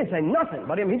 Man, he didn't say nothing,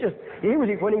 but he was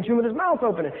eating chewing with his mouth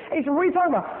open. And he said, what are you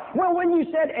talking about? Well, when you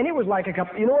said, and it was like a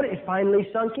couple, you know what, it finally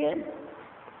sunk in.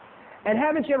 And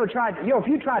haven't you ever tried, if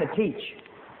you try to teach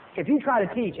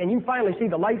and you finally see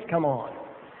the lights come on,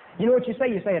 you know what you say?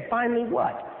 You say, it finally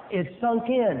what? It sunk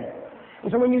in.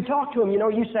 And so when you talk to him,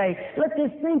 you say, let this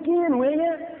sink in, will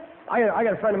you? I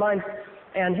got a friend of mine,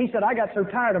 and he said, I got so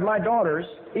tired of my daughters.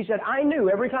 He said, I knew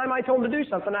every time I told them to do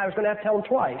something, I was going to have to tell them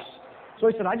twice. So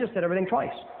he said, I just said everything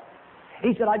twice.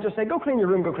 He said, I just say, go clean your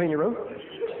room, go clean your room.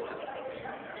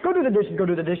 Go do the dishes, go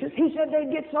do the dishes. He said,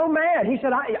 they'd get so mad. He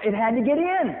said, it had to get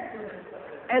in.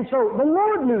 And so the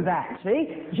Lord knew that,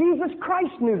 see? Jesus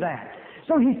Christ knew that.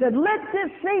 So he said, let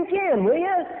this sink in, will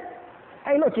you?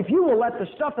 Hey, look, if you will let the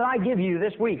stuff that I give you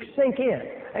this week sink in,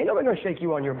 ain't nobody going to shake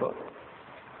you on your book.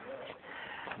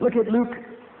 Look at Luke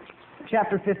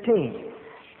chapter 15.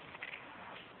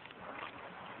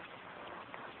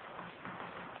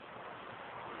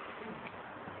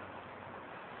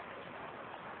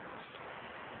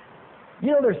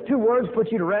 There's 2 words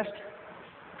put you to rest.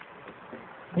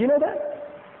 You know that?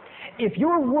 If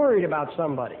you're worried about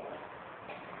somebody,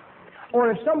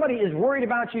 or if somebody is worried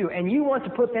about you and you want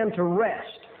to put them to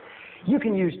rest, you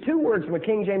can use 2 words from the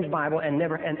King James Bible and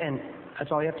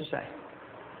that's all you have to say.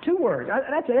 2 words.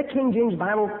 That King James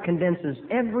Bible condenses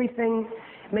everything,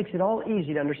 makes it all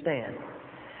easy to understand.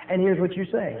 And here's what you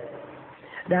say.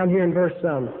 Down here in verse,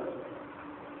 let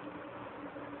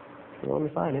me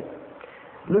find it.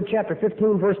 Luke chapter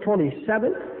 15, verse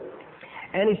 27.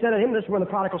 And he said unto him, this is when the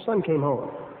prodigal son came home.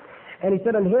 And he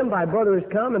said unto him, thy brother is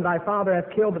come, and thy father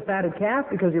hath killed the fatted calf,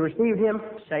 because he received him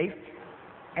safe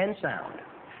and sound.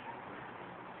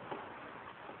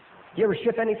 Do you ever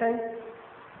ship anything?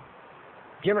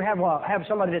 Do you ever have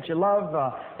somebody that you love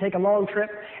take a long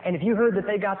trip, and if you heard that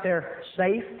they got there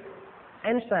safe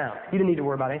and sound, you didn't need to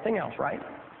worry about anything else, right?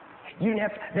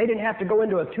 They didn't have to go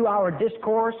into a 2-hour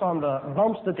discourse on the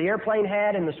bumps that the airplane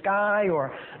had in the sky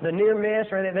or the near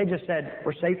miss or anything. They just said,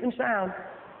 we're safe and sound.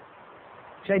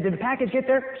 Say, did the package get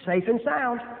there? Safe and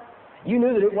sound. You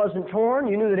knew that it wasn't torn.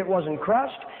 You knew that it wasn't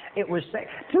crushed. It was safe.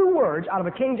 2 words out of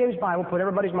a King James Bible put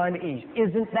everybody's mind at ease.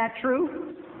 Isn't that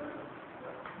true?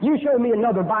 You show me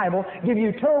another Bible, give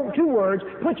you 2 words,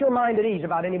 put your mind at ease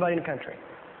about anybody in the country.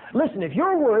 Listen, if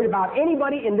you're worried about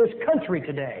anybody in this country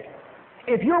today,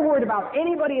 If you're worried about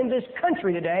anybody in this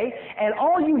country today, and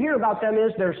all you hear about them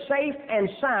is they're safe and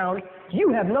sound,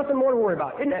 you have nothing more to worry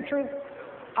about. Isn't that true?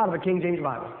 Out of the King James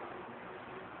Bible.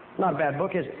 Not a bad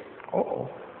book, is it? Uh-oh.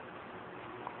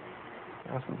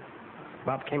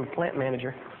 About became a plant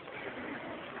manager.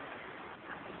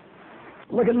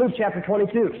 Look at Luke chapter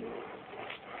 22.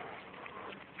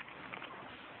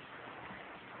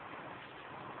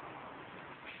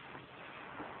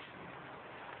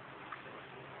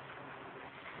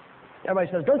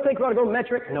 Everybody says, don't think we ought to go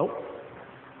metric. Nope.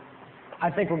 I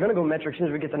think we're going to go metric as soon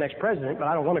as we get the next president, but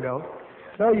I don't want to go.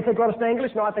 No, you think we ought to stay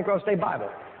English? No, I think we ought to stay Bible.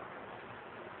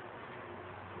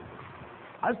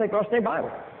 I just think we ought to stay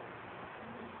Bible.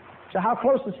 So how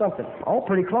close is something? Oh,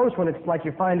 pretty close when it's like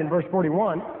you find in verse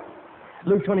 41.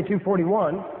 Luke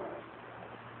 22:41.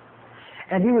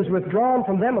 And he was withdrawn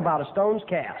from them about a stone's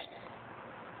cast.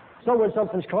 So when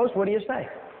something's close, what do you say?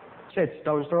 Say it's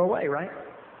stone's throw away, right?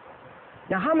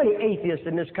 Now, how many atheists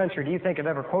in this country do you think have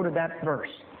ever quoted that verse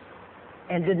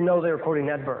and didn't know they were quoting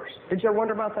that verse? Did you ever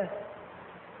wonder about that?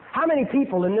 How many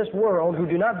people in this world who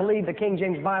do not believe the King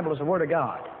James Bible is the Word of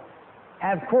God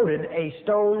have quoted a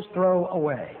stone's throw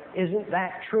away? Isn't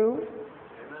that true?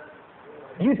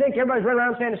 Do you think everybody's running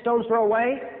around saying a stone's throw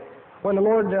away when the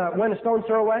Lord went a stone's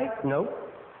throw away? No.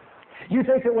 You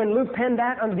think that when Luke penned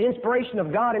that under the inspiration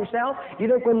of God himself, you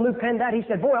think when Luke penned that, he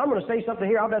said, boy, I'm going to say something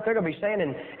here I bet they're going to be saying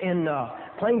in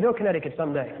Plainville, Connecticut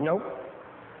someday. Nope.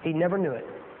 He never knew it.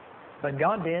 But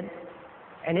God did.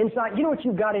 And inside, you know what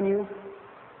you've got in you?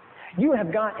 You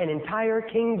have got an entire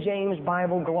King James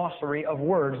Bible glossary of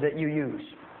words that you use.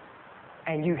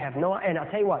 And you have no, and I'll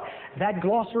tell you what, that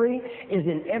glossary is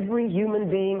in every human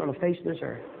being on the face of this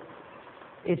earth.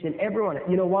 It's in everyone.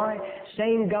 You know why?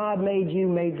 Same God made you,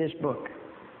 made this book.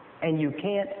 And you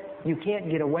can't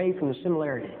get away from the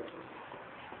similarity.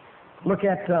 Look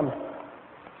at,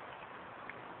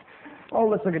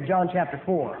 let's look at John chapter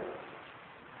 4.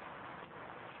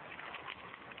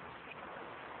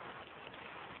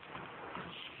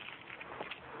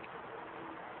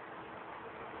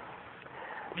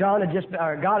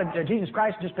 Jesus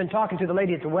Christ had just been talking to the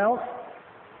lady at the well,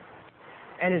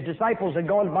 and his disciples had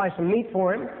gone to buy some meat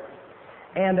for him,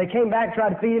 and they came back and tried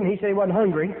to feed him. He said he wasn't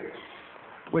hungry,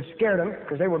 which scared them,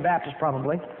 because they were Baptists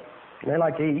probably, and they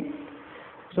like to eat.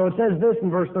 So it says this in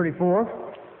verse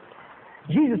 34,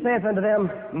 Jesus saith unto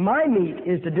them, my meat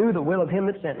is to do the will of him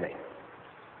that sent me.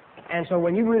 And so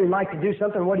when you really like to do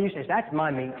something, what do you say? That's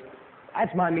my meat.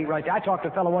 That's my meat right there. I talked to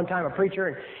a fellow one time, a preacher,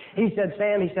 and he said,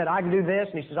 Sam, he said, I can do this,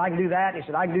 and he says, I can do that, and he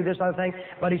said, I can do this other thing,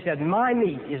 but he said, my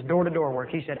meat is door-to-door work.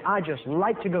 He said, I just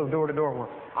like to go door-to-door work.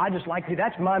 I just like to,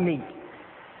 that's my meat.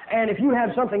 And if you have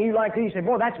something you like to do, you say,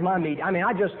 boy, that's my meat. I mean,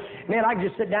 I can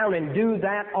just sit down and do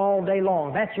that all day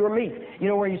long. That's your meat. You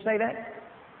know where you say that?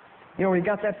 You know where you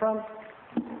got that from?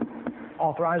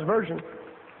 Authorized version.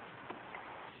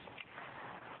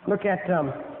 Look at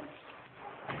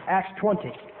Acts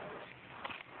 20.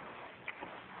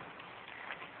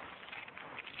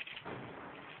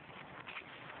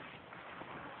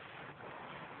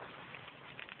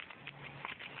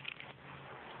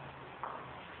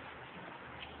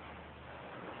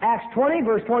 Acts 20,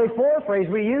 verse 24, phrase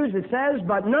we use, it says,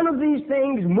 but none of these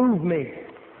things move me.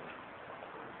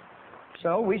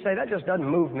 So we say, that just doesn't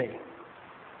move me.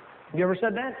 Have you ever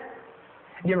said that?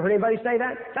 Have you ever heard anybody say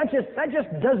that? That just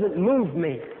doesn't move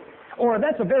me. Or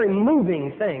that's a very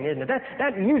moving thing, isn't it?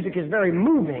 That music is very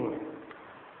moving.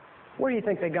 Where do you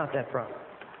think they got that from?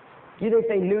 Do you think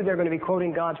they knew they were going to be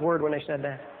quoting God's Word when they said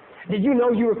that? Did you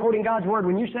know you were quoting God's Word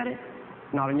when you said it?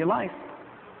 Not in your life.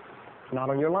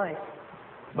 Not on your life.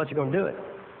 But you're going to do it.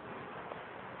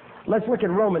 Let's look at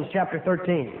Romans chapter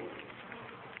 13.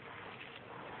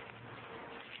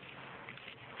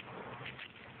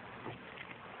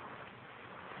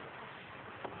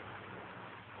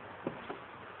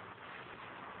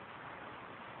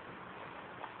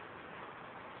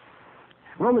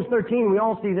 Romans 13, we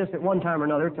all see this at one time or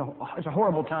another. It's a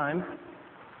horrible time.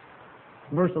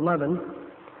 Verse 11.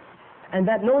 And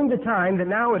that knowing the time, that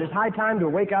now it is high time to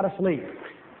awake out of sleep.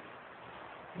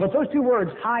 But those two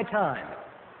words, high time,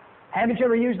 haven't you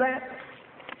ever used that?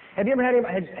 Have you ever had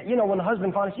anybody, when the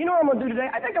husband finally says, you know what I'm going to do today?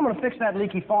 I think I'm going to fix that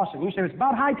leaky faucet. And you say, it's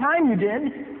about high time you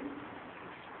did.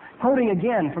 Quoting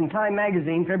again from Time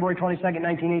magazine, February 22nd,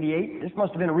 1988. This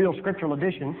must have been a real scriptural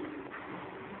edition.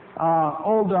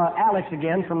 Old Alex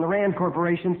again from the Rand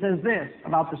Corporation says this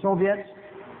about the Soviets,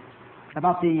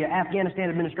 about the Afghanistan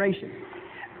administration.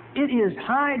 It is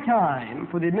high time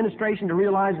for the administration to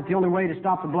realize that the only way to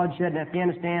stop the bloodshed in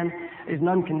Afghanistan is an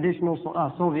unconditional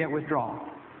Soviet withdrawal.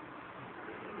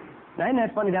 Now, isn't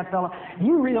that funny, that fellow? Do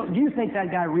you think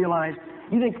that guy realized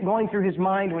You think going through his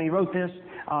mind when he wrote this,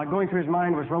 going through his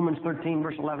mind was Romans 13,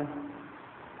 verse 11?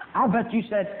 I'll bet you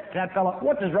said to that fellow,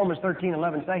 what does Romans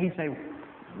 13:11 say? He'd say,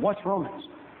 what's Romans?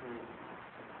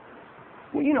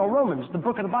 Well, you know, Romans, the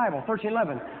book of the Bible,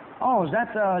 13:11. Oh, is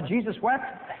that Jesus wept?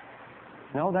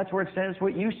 No, that's where it says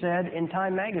what you said in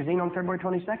Time magazine on February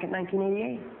 22nd,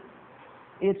 1988.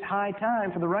 It's high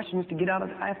time for the Russians to get out of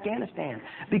Afghanistan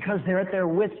because they're at their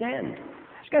wits' end.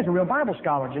 This guy's a real Bible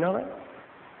scholar, do you know that?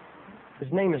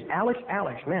 His name is Alex.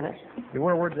 Man, that's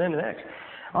beware words at the end of the X.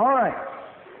 All right.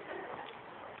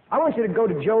 I want you to go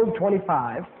to Job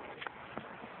 25.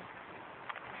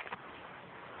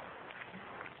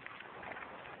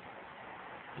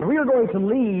 We are going to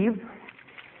leave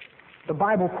the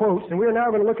Bible quotes, and we are now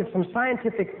going to look at some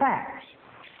scientific facts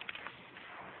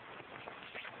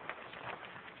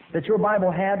that your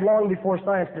Bible had long before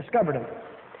science discovered them.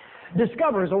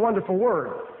 Discover is a wonderful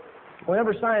word.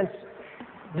 Whenever science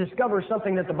discovers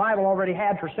something that the Bible already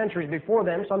had for centuries before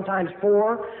them, sometimes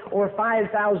 4,000 or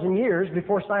 5,000 years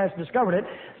before science discovered it,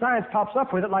 science pops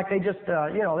up with it like they just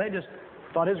thought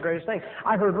it was the greatest thing.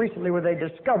 I heard recently where they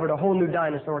discovered a whole new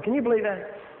dinosaur. Can you believe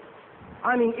that?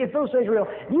 I mean, if those things are real,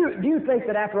 do you think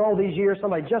that after all these years,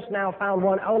 somebody just now found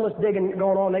one, all this digging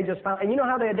going on, they just found, and you know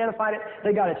how they identified it?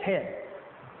 They got its head.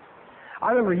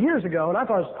 I remember years ago, and I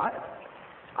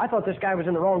thought this guy was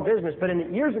in the wrong business, but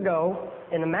years ago,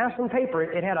 in the Maslin paper,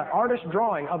 it had an artist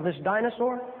drawing of this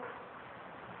dinosaur,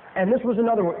 and this was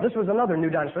another new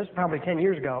dinosaur. This was probably 10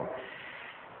 years ago.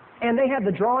 And they had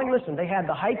the drawing, listen, they had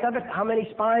the height of it, how many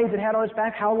spines it had on its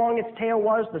back, how long its tail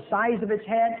was, the size of its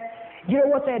head. You know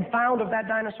what they had found of that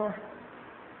dinosaur?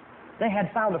 They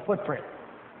had found a footprint.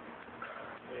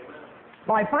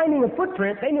 By finding a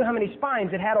footprint, they knew how many spines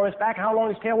it had on its back, how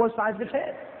long its tail was, the size of its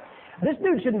head. This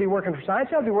dude shouldn't be working for science,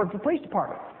 he'll be working for the police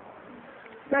department.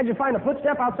 Imagine finding a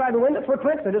footstep outside the window,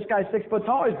 footprint. So this guy's 6 foot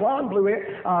tall, he's blonde, blue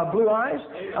eyes,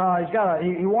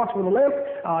 he walks with a limp,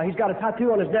 he's got a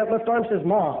tattoo on his left arm that says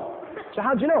Mom. So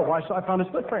how'd you know? Well, I found his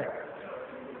footprint.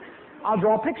 I'll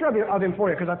draw a picture of him for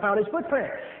you because I found his footprint.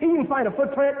 You can find a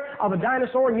footprint of a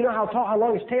dinosaur and you know how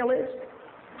long his tail is,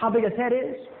 how big his head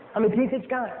is, how many teeth it's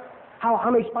got, how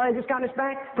many spines it's got in its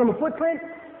back from a footprint.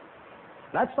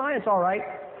 That's science, all right.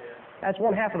 That's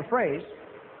one half of the phrase.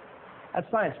 That's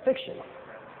science fiction.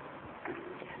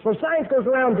 So science goes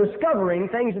around discovering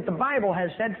things that the Bible has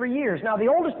said for years. Now, the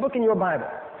oldest book in your Bible,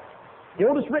 the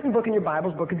oldest written book in your Bible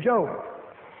is the book of Job.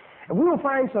 And we will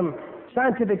find some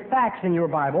scientific facts in your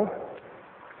Bible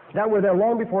that were there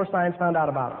long before science found out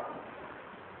about them.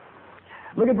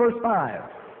 Look at verse 5.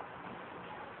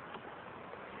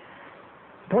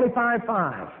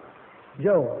 25:5.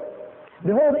 Job.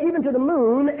 Behold, even to the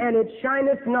moon, and it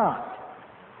shineth not.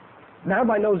 Now,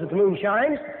 everybody knows that the moon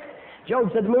shines.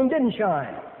 Job said the moon didn't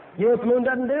shine. You know what the moon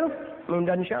doesn't do? The moon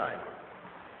doesn't shine.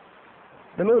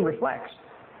 The moon reflects.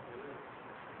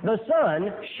 The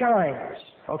sun shines,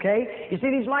 okay? You see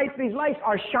these lights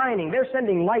are shining. They're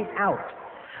sending light out.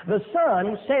 The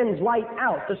sun sends light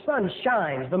out. The sun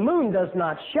shines. The moon does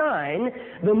not shine.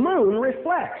 The moon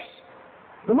reflects.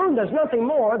 The moon does nothing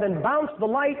more than bounce the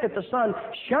light that the sun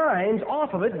shines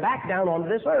off of it back down onto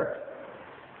this earth.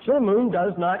 So the moon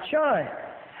does not shine.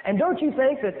 And don't you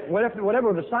think that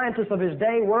whatever the scientists of his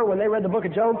day were when they read the book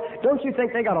of Job, don't you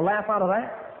think they got a laugh out of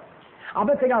that? I'll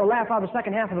bet they got a laugh out of the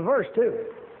second half of the verse, too.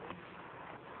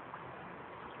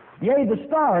 Yea, the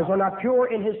stars are not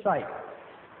pure in his sight.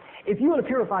 If you want to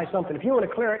purify something, if you want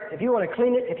to clear it, if you want to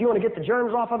clean it, if you want to get the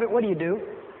germs off of it, what do?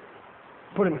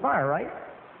 Put it in fire, right?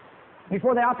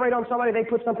 Before they operate on somebody, they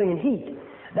put something in heat.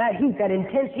 That heat, that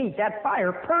intense heat, that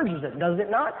fire purges it, does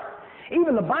it not?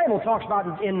 Even the Bible talks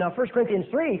about in 1 Corinthians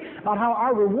 3 about how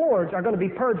our rewards are going to be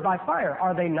purged by fire,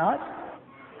 are they not?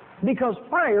 Because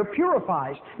fire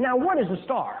purifies. Now, what is a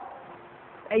star?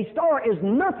 A star is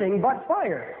nothing but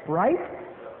fire, right?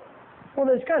 Well,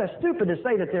 it's kind of stupid to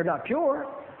say that they're not pure.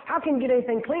 How can you get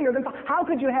anything cleaner than fire? How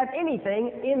could you have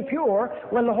anything impure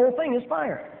when the whole thing is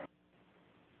fire?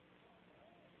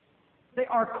 They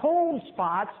are cold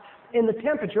spots in the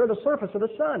temperature of the surface of the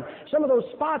sun. Some of those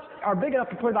spots are big enough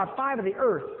to put about 5 of the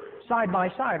earth side by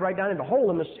side, right down in the hole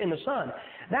in the sun.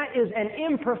 That is an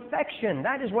imperfection.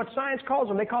 That is what science calls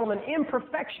them. They call them an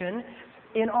imperfection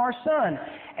in our sun.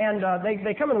 And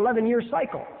they come in an 11-year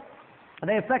cycle.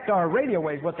 They affect our radio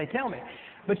waves, what they tell me.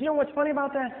 But you know what's funny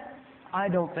about that? I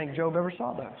don't think Job ever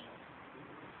saw those.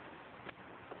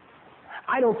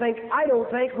 I don't think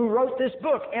who wrote this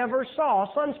book ever saw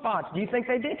sunspots. Do you think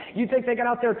they did? You think they got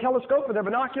out their telescope with their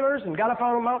binoculars and got up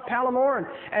on Mount Palomar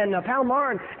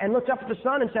and looked up at the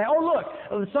sun and said, oh, look,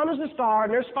 the sun is a star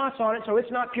and there's spots on it, so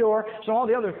it's not pure, so all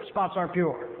the other spots aren't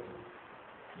pure.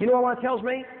 You know what that tells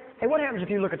me? Hey, what happens if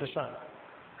you look at the sun?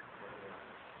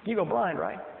 You go blind,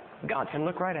 right? God can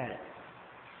look right at it.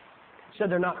 Said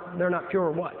they're not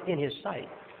pure what? In His sight.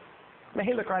 Man,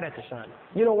 He looked right at the sun.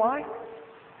 You know why?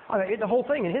 I mean, the whole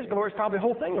thing, in His glory, probably the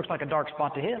whole thing looks like a dark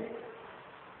spot to Him.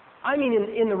 I mean,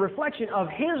 in the reflection of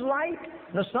His light,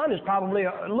 the sun is probably,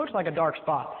 it looks like a dark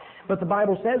spot. But the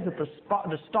Bible says that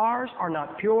the stars are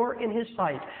not pure in His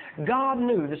sight. God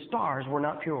knew the stars were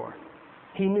not pure.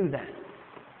 He knew that.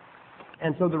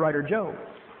 And so the writer Job.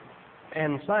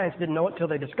 And science didn't know it till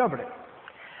they discovered it.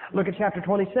 Look at chapter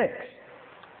 26.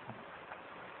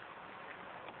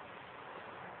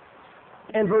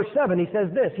 And verse 7, he says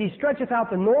this, He stretcheth out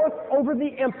the north over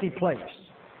the empty place.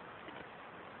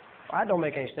 That don't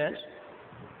make any sense.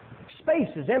 Space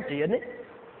is empty, isn't it?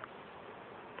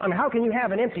 I mean, how can you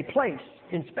have an empty place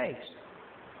in space?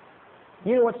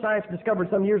 You know what science discovered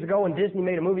some years ago and Disney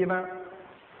made a movie about?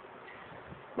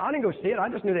 I didn't go see it. I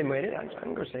just knew they made it. I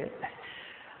didn't go see it.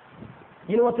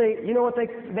 You know what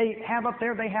they have up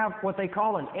there? They have what they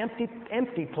call an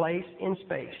empty place in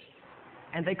space,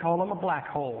 and they call them a black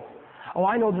hole. Oh,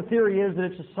 I know the theory is that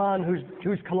it's a sun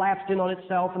who's collapsed in on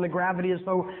itself, and the gravity is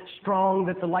so strong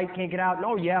that the light can't get out. And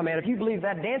oh yeah, man, if you believe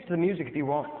that, dance to the music if you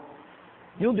want.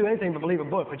 You'll do anything but believe a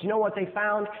book. But you know what they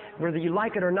found? Whether you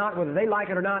like it or not, whether they like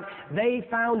it or not, they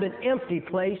found an empty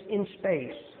place in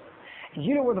space. Do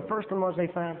you know where the first one was they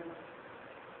found?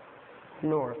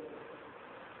 North.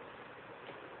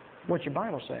 What's your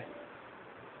Bible say?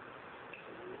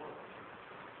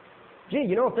 Gee,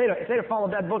 you know, if they'd have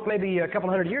followed that book maybe a couple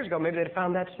hundred years ago, maybe they'd have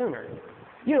found that sooner.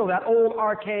 You know, that old,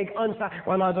 archaic, unscientific...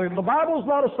 Well, now, the Bible's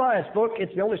not a science book.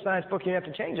 It's the only science book you have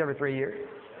to change every 3 years.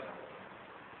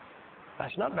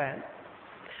 That's not bad.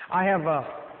 I have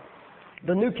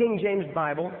the New King James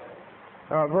Bible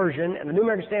version and the New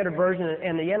American Standard Version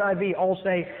and the NIV all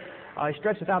say, He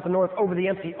stretches out the north over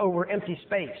empty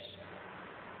space.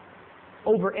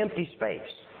 Over empty space.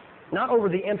 Not over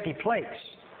the empty place.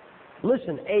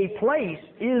 Listen, a place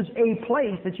is a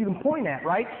place that you can point at,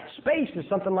 right? Space is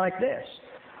something like this.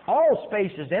 All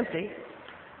space is empty.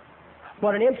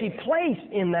 But an empty place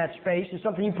in that space is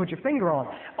something you put your finger on.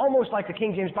 Almost like the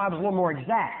King James Bible is a little more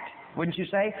exact, wouldn't you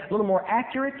say? A little more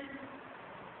accurate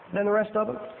than the rest of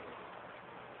them.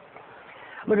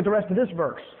 Look at the rest of this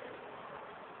verse.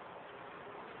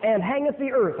 And hangeth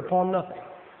the earth upon nothing.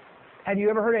 Have you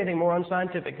ever heard anything more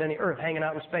unscientific than the earth hanging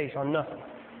out in space on nothing?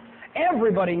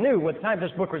 Everybody knew at the time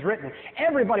this book was written.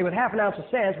 Everybody with half an ounce of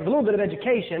sense, with a little bit of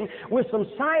education, with some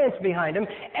science behind them,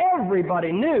 everybody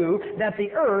knew that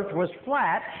the earth was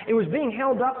flat. It was being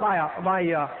held up by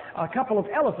a couple of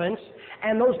elephants,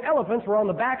 and those elephants were on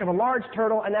the back of a large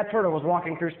turtle, and that turtle was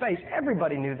walking through space.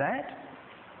 Everybody knew that.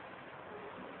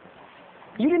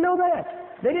 You didn't know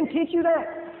that. They didn't teach you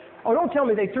that. Oh, don't tell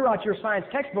me they threw out your science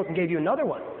textbook and gave you another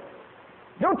one.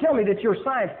 Don't tell me that your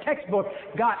science textbook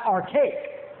got archaic.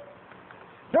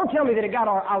 Don't tell me that it got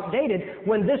outdated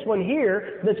when this one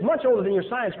here, that's much older than your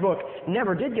science book,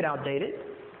 never did get outdated.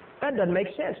 That doesn't make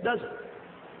sense, does it?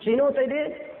 So you know what they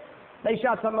did? They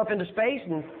shot something up into space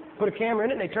and put a camera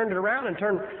in it, and they turned it around and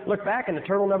looked back, and the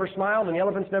turtle never smiled, and the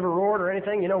elephants never roared or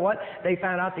anything. You know what? They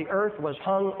found out the earth was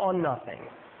hung on nothing.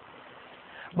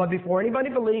 But before anybody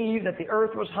believed that the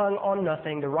earth was hung on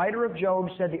nothing, the writer of Job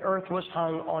said the earth was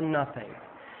hung on nothing.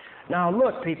 Now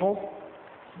look, people,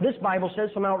 this Bible says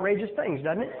some outrageous things,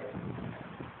 doesn't it?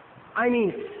 I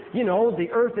mean, you know, the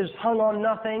earth is hung on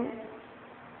nothing,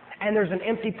 and there's an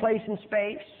empty place in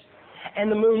space, and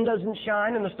the moon doesn't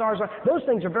shine, and the stars are... Those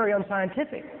things are very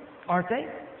unscientific, aren't they?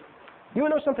 You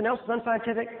want to know something else that's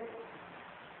unscientific?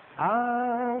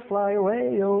 I'll fly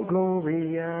away, oh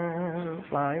glory, I'll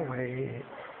fly away.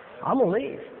 I'm going to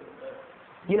leave.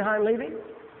 You know how I'm leaving?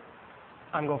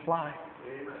 I'm going to fly.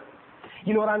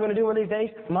 You know what I'm going to do one of these days?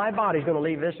 My body's going to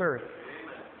leave this earth.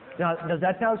 Now, does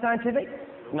that sound scientific?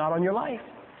 Not on your life.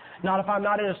 Not if I'm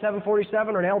not in a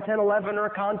 747 or an L-1011 or a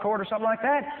Concorde or something like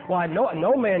that. Why,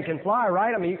 no man can fly,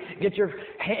 right? I mean, you get your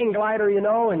hang glider, you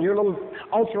know, and your little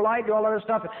ultralight, do all that other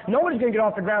stuff. Nobody's going to get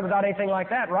off the ground without anything like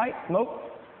that, right?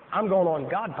 Nope. I'm going on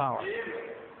God power.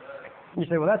 You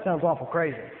say, well, that sounds awful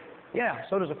crazy. Yeah,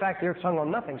 so does the fact the earth's hung on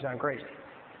nothing sound crazy,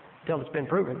 until it's been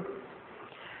proven.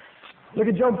 Look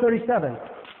at Job 37.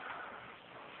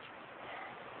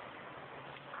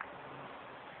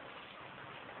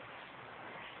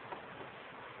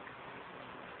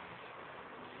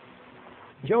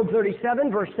 Job 37,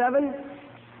 verse 7.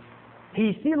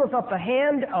 He sealeth up the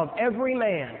hand of every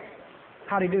man.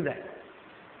 How do you do that?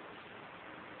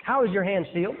 How is your hand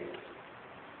sealed?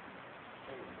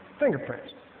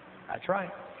 Fingerprints. That's right.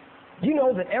 Do you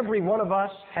know that every one of us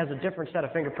has a different set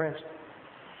of fingerprints?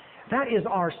 That is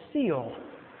our seal.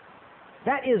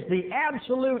 That is the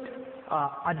absolute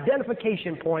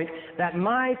identification point that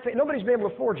nobody's been able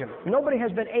to forge them. Nobody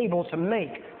has been able to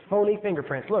make phony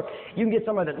fingerprints. Look, you can get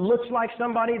somebody that looks like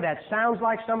somebody, that sounds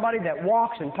like somebody, that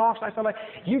walks and talks like somebody.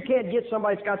 You can't get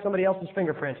somebody that's got somebody else's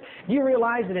fingerprints. Do you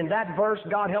realize that in that verse,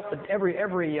 God helped every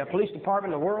police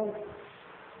department in the world?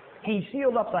 He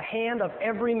sealed up the hand of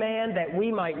every man that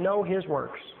we might know his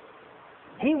works.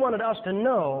 He wanted us to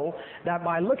know that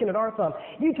by looking at our thumb.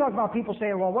 You talk about people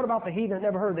saying, well, what about the heathen that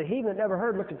never heard? The heathen that never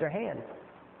heard looked at their hand.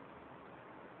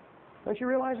 Don't you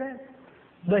realize that?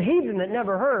 The heathen that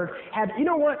never heard had, you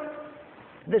know what?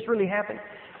 This really happened.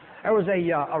 There was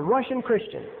a Russian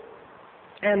Christian,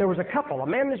 and there was a couple, a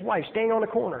man and his wife, staying on a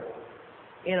corner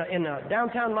in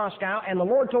downtown Moscow, and the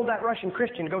Lord told that Russian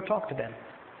Christian to go talk to them.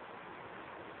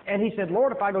 And he said,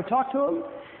 Lord, if I go talk to them,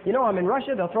 you know, I'm in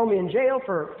Russia, they'll throw me in jail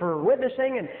for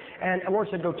witnessing, and the Lord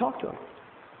said, go talk to them.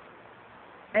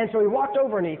 And so he walked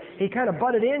over and he kind of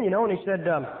butted in, you know, and he said,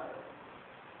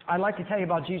 I'd like to tell you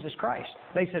about Jesus Christ.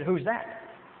 They said, who's that?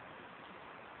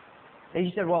 And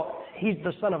he said, well, he's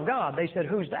the Son of God. They said,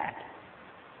 who's that?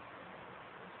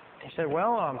 He said,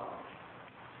 well,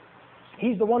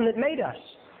 he's the one that made us.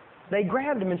 They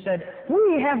grabbed him and said,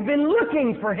 we have been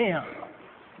looking for him.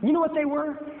 You know what they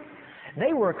were?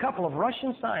 They were a couple of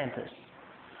Russian scientists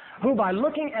who, by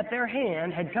looking at their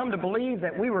hand, had come to believe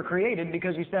that we were created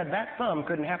because he said that thumb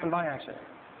couldn't happen by accident.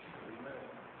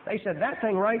 They said that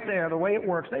thing right there, the way it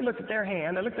works, they looked at their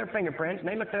hand, they looked at their fingerprints, and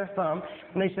they looked at their thumb,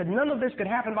 and they said none of this could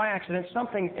happen by accident.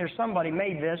 Somebody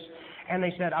made this, and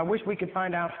they said, I wish we could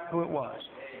find out who it was.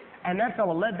 And that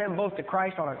fellow led them both to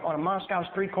Christ on a Moscow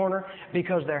street corner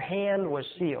because their hand was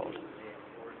sealed.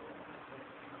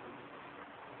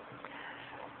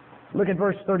 Look at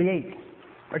verse 38,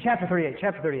 or chapter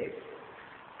 38.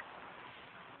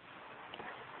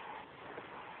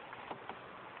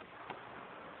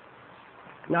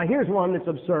 Now here's one that's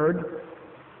absurd.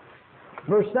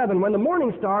 Verse 7, when the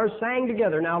morning stars sang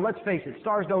together. Now let's face it,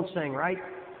 stars don't sing, right?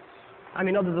 I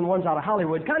mean, other than ones out of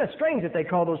Hollywood. Kind of strange that they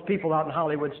call those people out in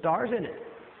Hollywood stars, isn't it?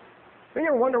 You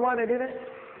ever wonder why they do that?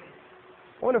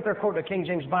 I wonder if they're quoting the King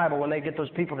James Bible when they get those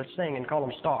people that sing and call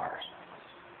them stars.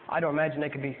 I don't imagine they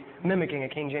could be mimicking a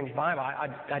King James Bible.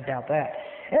 I doubt that.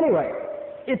 Anyway,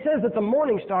 it says that the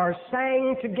morning stars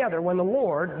sang together when the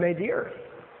Lord made the earth.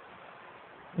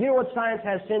 You know what science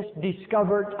has since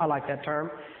discovered? I like that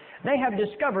term. They have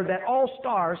discovered that all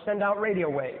stars send out radio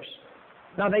waves.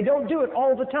 Now, they don't do it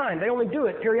all the time. They only do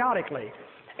it periodically.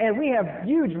 And we have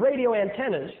huge radio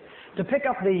antennas to pick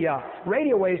up the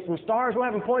radio waves from stars. We'll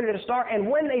have them pointed at a star. And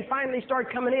when they finally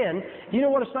start coming in, you know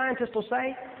what a scientist will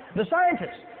say? The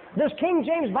scientist, this King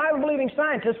James Bible-believing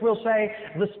scientist will say,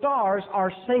 the stars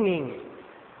are singing.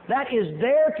 That is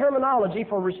their terminology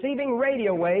for receiving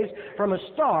radio waves from a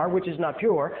star, which is not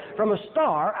pure, from a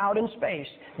star out in space.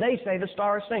 They say the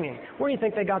star is singing. Where do you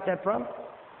think they got that from?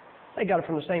 They got it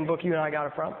from the same book you and I got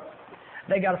it from.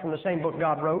 They got it from the same book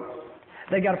God wrote.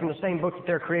 They got it from the same book that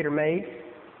their Creator made,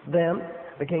 them,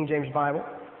 the King James Bible.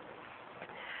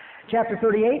 Chapter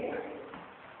 38,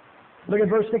 look at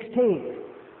verse 16.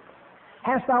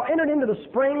 Hast thou entered into the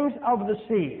springs of the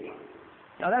sea?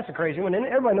 Now that's a crazy one, isn't it?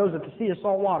 Everybody knows that the sea is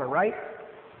salt water, right?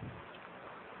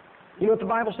 You know what the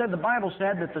Bible said? The Bible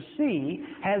said that the sea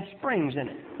has springs in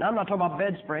it. Now I'm not talking about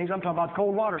bed springs, I'm talking about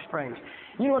cold water springs.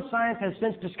 You know what science has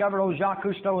since discovered, old Jacques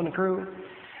Cousteau and the crew?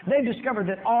 They've discovered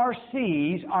that our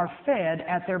seas are fed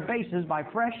at their bases by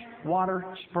fresh water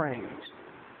springs.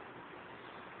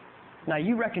 Now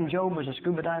you reckon Job was a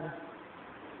scuba diver?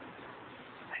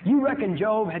 You reckon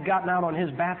Job had gotten out on his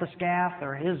bathyscaphe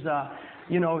or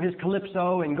his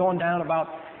Calypso and gone down about,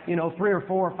 3 or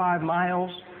 4 or 5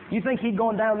 miles? You think he'd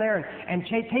gone down there and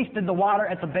tasted the water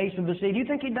at the base of the sea? Do you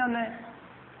think he'd done that?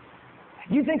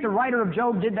 You think the writer of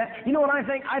Job did that? You know what I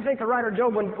think? I think the writer of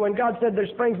Job, when God said there's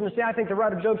springs in the sea, I think the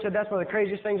writer of Job said that's one of the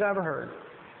craziest things I ever heard.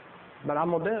 But I'm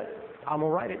going to do it. I'm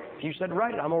going to write it. If you said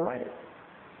write it, I'm going to write it.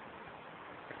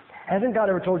 Hasn't God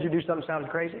ever told you to do something that sounded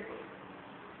crazy?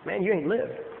 Man, you ain't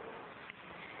lived.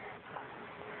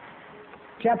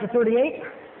 Chapter 38,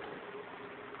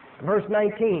 verse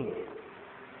 19.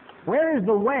 Where is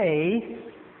the way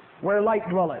where light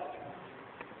dwelleth?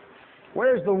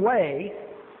 Where is the way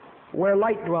where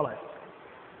light dwelleth?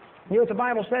 You know what the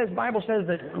Bible says? The Bible says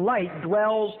that light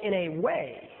dwells in a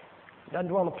way. It doesn't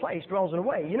dwell in a place, dwells in a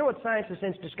way. You know what science has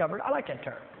since discovered? I like that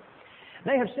term.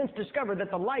 They have since discovered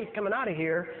that the light coming out of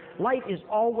here, light is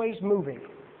always moving.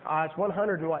 It's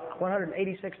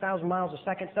 186,000 miles a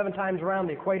second, 7 times around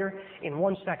the equator in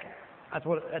 1 second. That's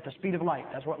what, at the speed of light.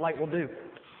 That's what light will do.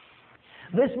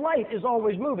 This light is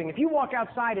always moving. If you walk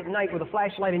outside at night with a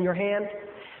flashlight in your hand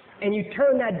and you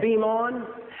turn that beam on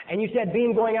and you see that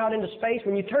beam going out into space,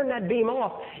 when you turn that beam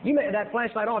off, that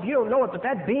flashlight off, you don't know it, but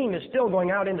that beam is still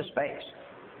going out into space.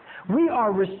 We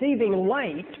are receiving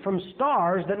light from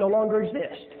stars that no longer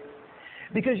exist.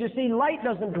 Because you see, light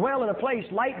doesn't dwell in a place,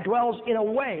 light dwells in a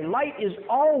way. Light is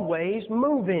always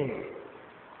moving.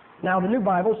 Now the New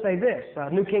Bibles say this,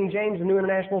 New King James and New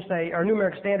International say, or New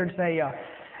American Standard say,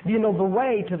 do you know the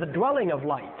way to the dwelling of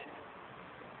light?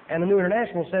 And the New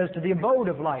International says to the abode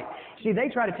of light. See, they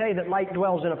try to tell you that light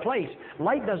dwells in a place.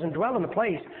 Light doesn't dwell in a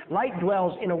place. Light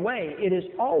dwells in a way. It is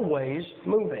always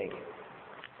moving.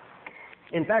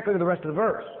 In fact, look at the rest of the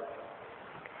verse.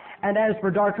 And as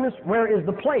for darkness, where is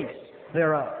the place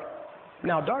thereof?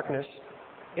 Now, darkness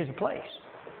is a place.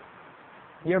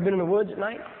 You ever been in the woods at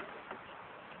night?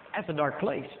 That's a dark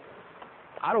place.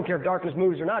 I don't care if darkness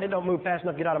moves or not. It don't move fast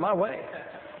enough to get out of my way.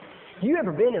 You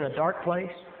ever been in a dark place?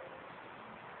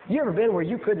 You ever been where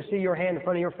you couldn't see your hand in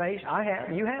front of your face? I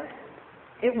have. You have?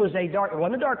 It wasn't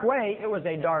a dark way. It was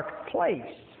a dark place.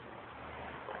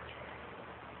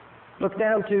 Look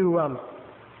down to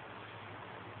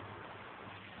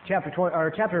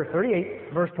chapter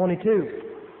 38, verse 22.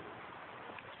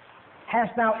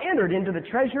 Hast thou entered into the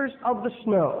treasures of the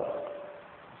snow?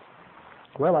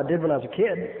 Well, I did when I was a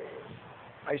kid.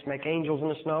 I used to make angels in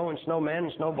the snow and snowmen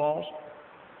and snowballs.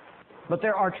 But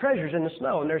there are treasures in the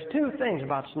snow, and there's two things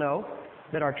about snow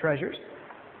that are treasures.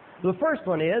 The first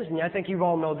one is, and I think you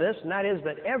all know this, and that is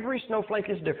that every snowflake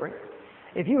is different.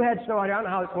 If you had snow out here, I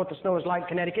don't know what the snow is like in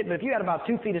Connecticut, but if you had about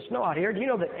 2 feet of snow out here, do you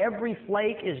know that every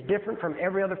flake is different from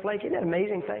every other flake? Isn't that an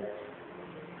amazing thing?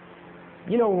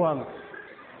 You know,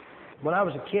 when I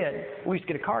was a kid, we used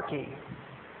to get a car key.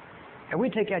 And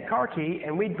we'd take that car key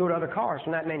and we'd go to other cars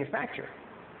from that manufacturer.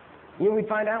 You know, we'd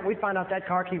find out that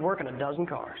car key work in a dozen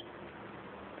cars.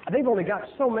 They've only got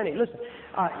so many. Listen,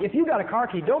 if you got a car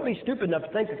key, don't be stupid enough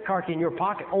to think that the car key in your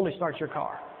pocket only starts your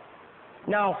car.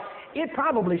 Now, it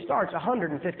probably starts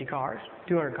 150 cars,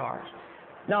 200 cars.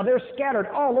 Now, they're scattered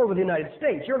all over the United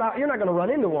States. You're not going to run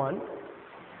into one.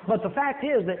 But the fact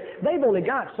is that they've only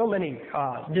got so many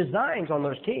designs on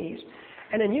those keys.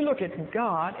 And then you look at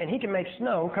God, and He can make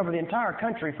snow cover the entire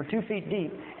country for 2 feet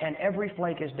deep, and every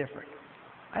flake is different.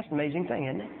 That's an amazing thing,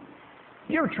 isn't it?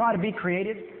 You ever try to be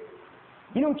creative?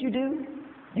 You know what you do?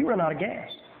 You run out of gas.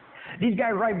 These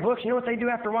guys write books. You know what they do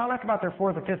after a while? After about their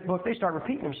 4th or 5th book, they start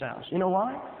repeating themselves. You know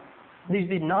why? These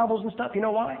novels and stuff, you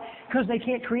know why? Because they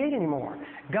can't create anymore.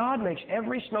 God makes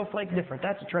every snowflake different.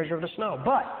 That's the treasure of the snow.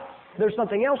 But there's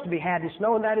something else to be had in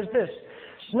snow, and that is this.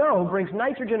 Snow brings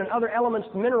nitrogen and other elements,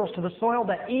 minerals to the soil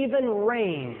that even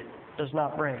rain does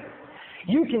not bring.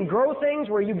 You can grow things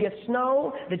where you get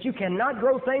snow, that you cannot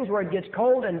grow things where it gets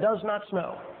cold and does not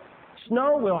snow.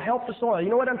 Snow will help the soil. You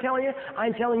know what I'm telling you?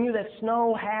 I'm telling you that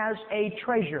snow has a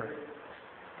treasure.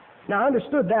 Now, I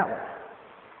understood that one.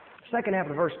 Second half of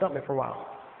the verse stumped me for a while.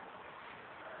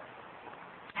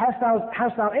 Hast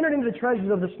thou entered into the treasures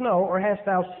of the snow, or hast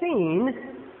thou seen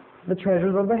the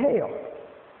treasures of the hail?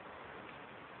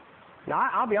 Now,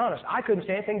 I'll be honest, I couldn't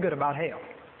say anything good about hail.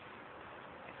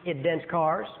 It dents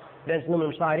cars, dents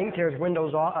aluminum siding, tears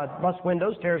windows off, busts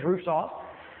windows, tears roofs off,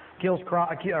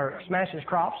 smashes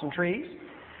crops and trees.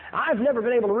 I've never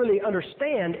been able to really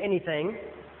understand anything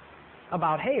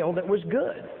about hail that was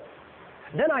good.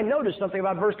 Then I noticed something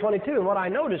about verse 22, and what I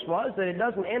noticed was that it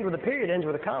doesn't end with a period, it ends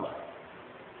with a comma.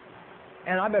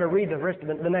 And I better read the rest of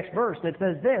the next verse, and it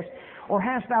says this, or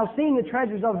hast thou seen the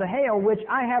treasures of the hail, which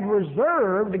I have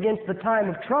reserved against the time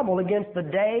of trouble, against the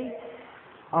day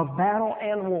of battle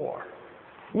and war?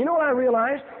 You know what I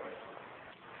realized?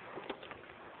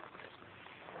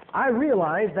 I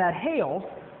realized that hail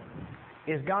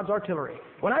is God's artillery.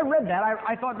 When I read that,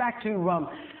 I thought back to,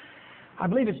 I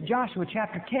believe it's Joshua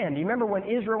chapter 10. Do you remember when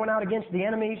Israel went out against the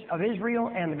enemies of Israel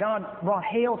and God brought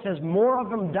hail? It says more of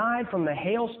them died from the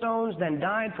hailstones than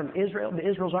died from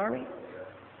Israel's army.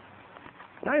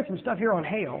 And I have some stuff here on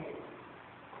hail.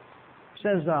 It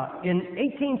says in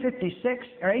 1856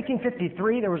 or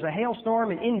 1853 there was a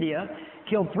hailstorm in India,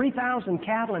 killed 3,000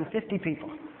 cattle and 50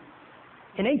 people.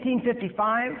 In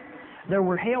 1855 there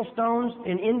were hailstones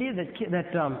in India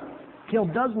that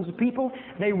killed dozens of people.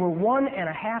 They were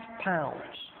 1.5 pounds.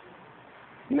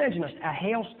 You imagine a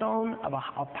hailstone of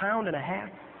a pound and a half?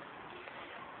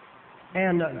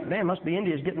 And man, must be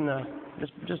India's getting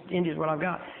just India's what I've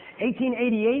got.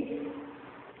 1888,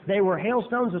 they were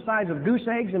hailstones the size of goose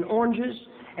eggs and oranges,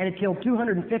 and it killed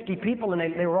 250 people, and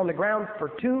they were on the ground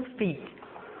for 2 feet.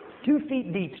 2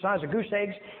 feet deep, size of goose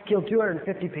eggs, killed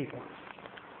 250 people.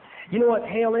 You know what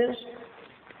hail is?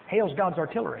 Hail's God's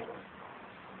artillery.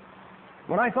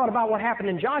 When I thought about what happened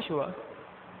in Joshua,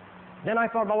 then I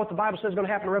thought about what the Bible says is going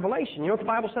to happen in Revelation. You know what the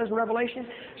Bible says in Revelation?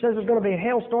 It says there's going to be a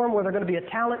hailstorm where there's going to be a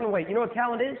talent in weight. You know what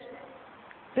talent is?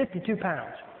 52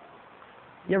 pounds.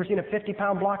 You ever seen a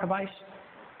 50-pound block of ice?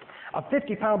 A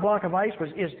 50-pound block of ice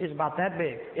is about that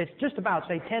big. It's just about,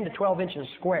 say, 10 to 12 inches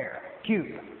square,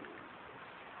 cube.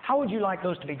 How would you like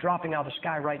those to be dropping out of the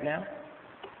sky right now?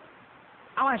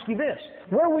 I'll ask you this.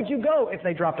 Where would you go if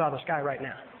they dropped out of the sky right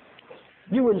now?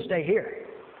 You wouldn't stay here.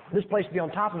 This place would be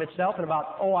on top of itself in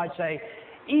about, I'd say,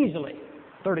 easily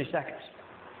 30 seconds.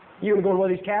 You going to go in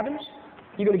one of these cabins?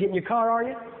 You going to get in your car, are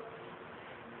you?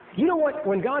 You know what?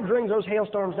 When God brings those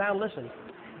hailstorms down, listen,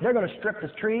 they're going to strip the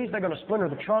trees. They're going to splinter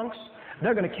the trunks.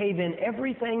 They're going to cave in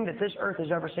everything that this earth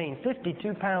has ever seen.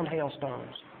 52-pound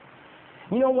hailstones.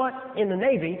 You know what? In the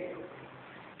Navy,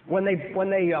 when they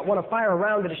want to fire a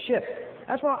round at a ship,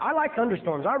 that's why I like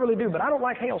thunderstorms. I really do, but I don't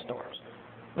like hailstorms.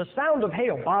 The sound of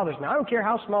hail bothers me. I don't care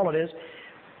how small it is.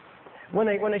 When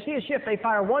they see a ship, they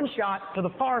fire one shot to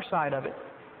the far side of it.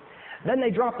 Then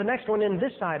they drop the next one in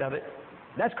this side of it.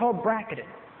 That's called bracketing.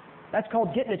 That's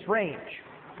called getting its range.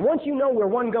 Once you know where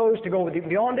one goes to go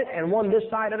beyond it and one this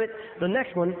side of it, the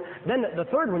next one, then the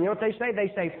third one, you know what they say?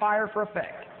 They say fire for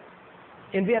effect.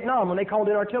 In Vietnam, when they called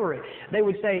in artillery, they'd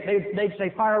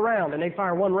say fire a round, and they'd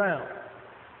fire one round.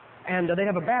 And they'd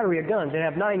have a battery of guns. They'd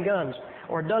have 9 guns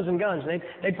or a dozen guns.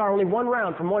 They'd fire only one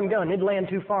round from one gun. It'd land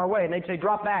too far away. And they'd say,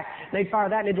 drop back. And they'd fire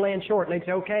that, and it'd land short. And they'd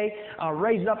say, okay,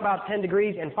 raise it up about 10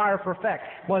 degrees and fire for effect.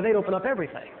 Boy, they'd open up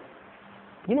everything.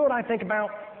 You know what I think about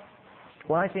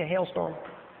when I see a hailstorm?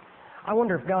 I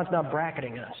wonder if God's not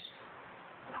bracketing us.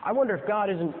 I wonder if God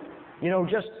isn't,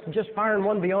 just firing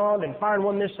one beyond and firing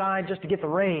one this side just to get the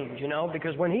range,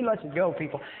 because when He lets it go,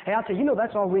 people, hey, I'll tell you,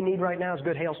 that's all we need right now is a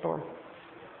good hailstorm.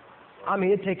 I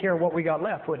mean, it'd take care of what we got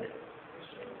left, wouldn't it?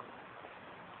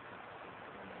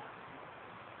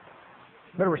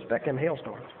 Better respect them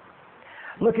hailstorms.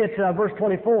 Look at verse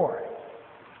 24.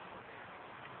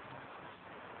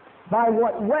 By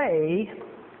what way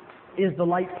is the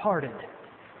light parted?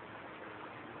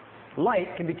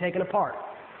 Light can be taken apart.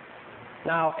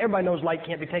 Now, everybody knows light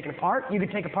can't be taken apart. You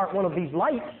could take apart one of these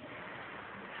lights,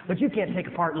 but you can't take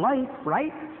apart light,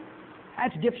 right?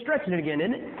 That's Gipp stretching it again,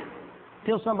 isn't it?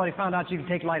 Till somebody found out you could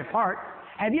take light apart.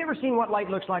 Have you ever seen what light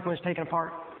looks like when it's taken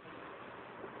apart?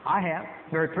 I have.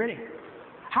 Very pretty.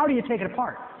 How do you take it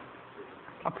apart?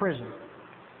 A prism.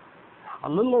 A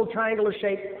little old triangular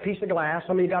shaped piece of glass.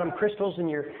 Some of you got them crystals in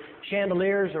your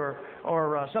chandeliers or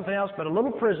something else, but a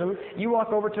little prism. You walk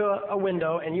over to a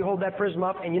window and you hold that prism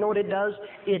up, and you know what it does?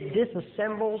 It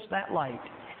disassembles that light.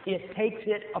 It takes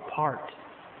it apart.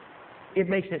 It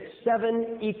makes it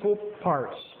 7 equal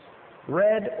parts.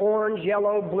 Red, orange,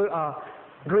 yellow, blue,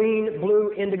 green,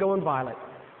 blue, indigo, and violet.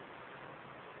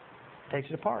 Takes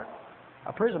it apart.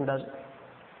 A prism does it.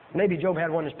 Maybe Job had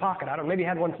one in his pocket. I don't know. Maybe he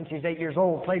had one since he was 8 years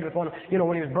old, played with one,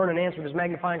 when he was burning ants with his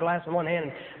magnifying glass in one hand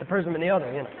and the prism in the other,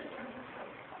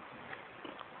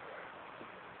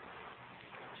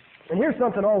 And here's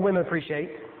something all women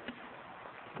appreciate.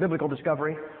 Biblical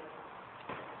discovery.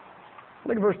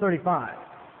 Look at verse 35.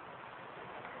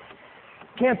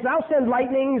 Canst thou send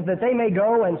lightnings that they may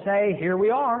go and say, here we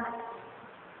are?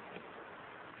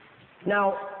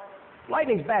 Now,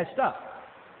 lightning's bad stuff.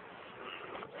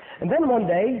 And then one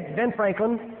day, Ben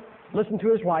Franklin listened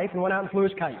to his wife and went out and flew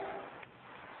his kite.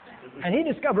 And he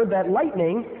discovered that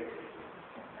lightning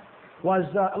was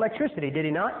electricity, did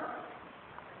he not?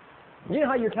 You know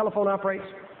how your telephone operates?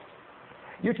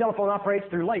 Your telephone operates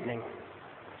through lightning,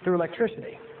 through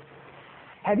electricity.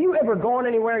 Have you ever gone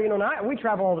anywhere, we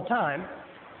travel all the time,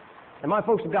 and my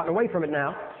folks have gotten away from it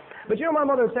now, but my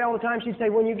mother would say all the time, she'd say,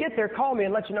 when you get there, call me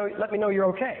and let me know you're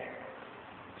okay.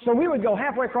 So we would go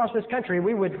halfway across this country.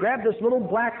 We would grab this little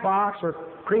black box or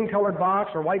cream-colored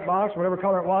box or white box, whatever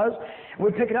color it was.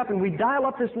 We'd pick it up and we'd dial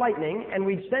up this lightning and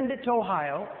we'd send it to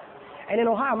Ohio. And in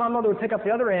Ohio, my mother would pick up the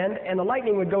other end and the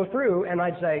lightning would go through and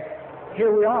I'd say,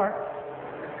 here we are.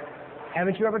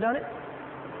 Haven't you ever done it?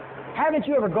 Haven't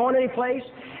you ever gone any place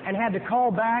and had to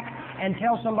call back and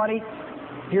tell somebody,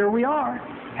 here we are?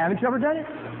 Haven't you ever done it?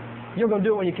 You're going to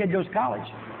do it when your kid goes to college.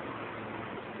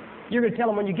 You're going to tell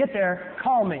them when you get there,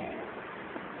 call me.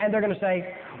 And they're going to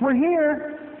say, we're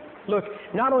here. Look,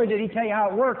 not only did he tell you how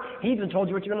it worked, he even told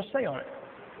you what you're going to say on it.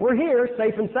 We're here,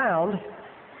 safe and sound.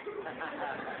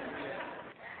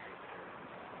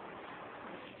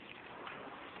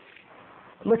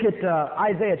 Look at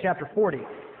Isaiah chapter 40.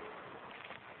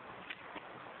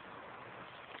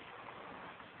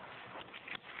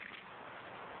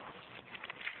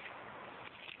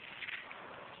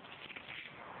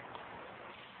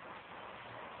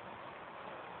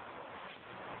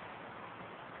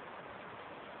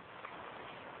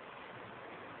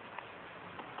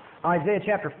 Isaiah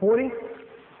chapter 40.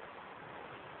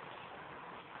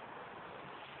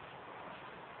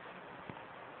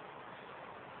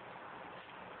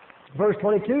 Verse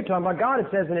 22, talking about God, it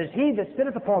says, "And it is he that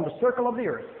sitteth upon the circle of the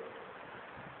earth."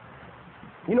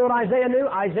 You know what Isaiah knew?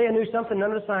 Isaiah knew something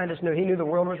none of the scientists knew. He knew the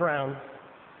world was round.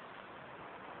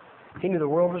 He knew the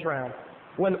world was round.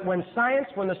 When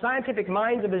the scientific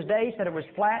minds of his day said it was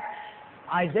flat,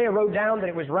 Isaiah wrote down that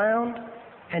it was round.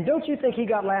 And don't you think he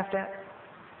got laughed at?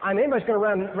 I mean, anybody's going to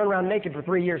run around naked for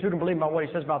 3 years. Who can believe about what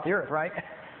he says about the earth, right?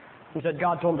 He said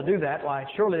God told him to do that. Why,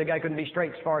 surely the guy couldn't be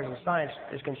straight as far as the science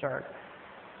is concerned.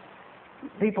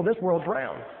 People, this world's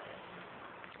round.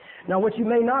 Now, what you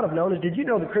may not have known is, did you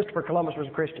know that Christopher Columbus was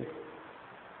a Christian?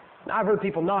 Now, I've heard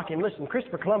people knock him. Listen,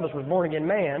 Christopher Columbus was a born-again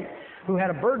man who had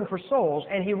a burden for souls,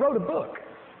 and he wrote a book.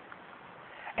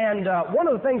 And one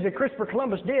of the things that Christopher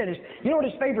Columbus did is, you know what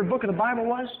his favorite book of the Bible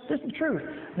was? This is the truth.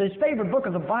 His favorite book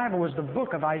of the Bible was the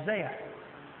book of Isaiah.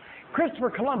 Christopher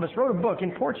Columbus wrote a book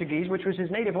in Portuguese, which was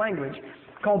his native language,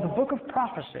 called the Book of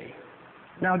Prophecy.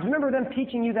 Now, do you remember them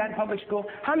teaching you that in public school?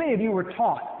 How many of you were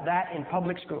taught that in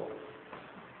public school?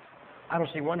 I don't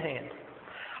see one hand.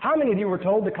 How many of you were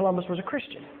told that Columbus was a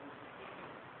Christian?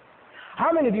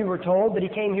 How many of you were told that he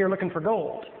came here looking for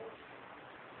gold?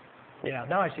 Yeah,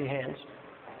 now I see hands.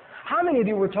 How many of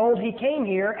you were told he came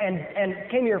here and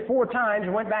came here 4 times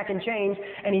and went back and changed,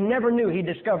 and he never knew he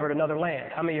discovered another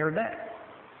land? How many of you heard that?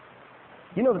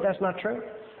 You know that that's not true?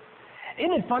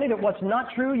 Isn't it funny that what's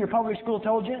not true your public school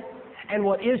told you, and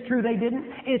what is true they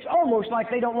didn't? It's almost like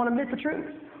they don't want to admit the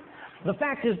truth. The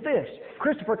fact is this: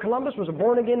 Christopher Columbus was a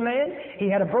born-again man. He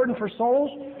had a burden for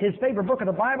souls. His favorite book of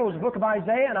the Bible was the book of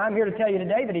Isaiah, and I'm here to tell you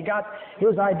today that he got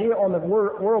his idea on the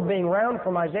world being round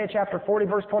from Isaiah chapter 40,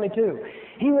 verse 22.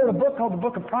 He wrote a book called the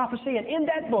Book of Prophecy, and in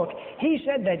that book, he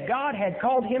said that God had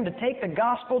called him to take the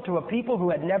gospel to a people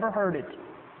who had never heard it.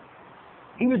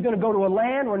 He was going to go to a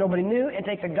land where nobody knew and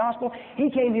take the gospel. He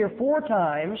came here 4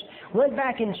 times, went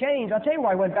back and changed. I'll tell you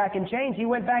why he went back and changed. He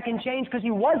went back and changed because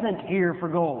he wasn't here for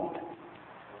gold.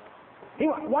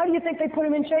 Why do you think they put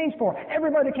him in chains for?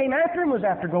 Everybody that came after him was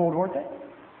after gold, weren't they?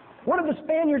 What did the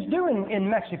Spaniards do in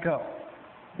Mexico?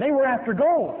 They were after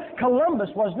gold. Columbus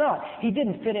was not. He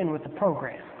didn't fit in with the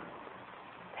program.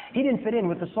 He didn't fit in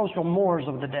with the social mores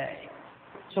of the day.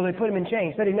 So they put him in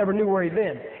chains. Said he never knew where he'd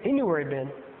been. He knew where he'd been.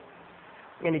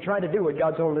 And he tried to do what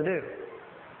God told him to do.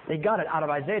 He got it out of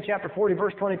Isaiah chapter 40,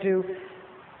 verse 22,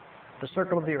 the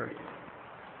circle of the earth.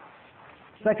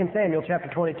 2 Samuel chapter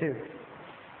 22.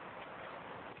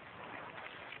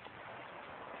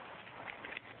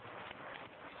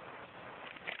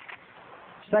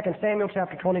 Second Samuel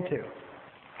chapter 22.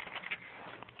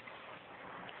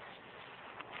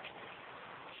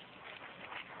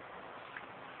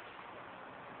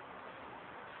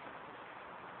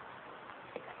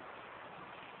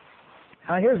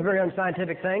 Now here's a very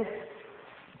unscientific thing,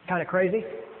 kind of crazy.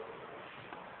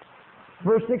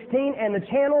 Verse 16, and the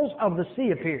channels of the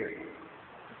sea appeared.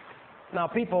 Now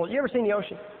people, you ever seen the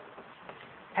ocean?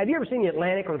 Have you ever seen the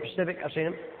Atlantic or the Pacific? I've seen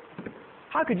them.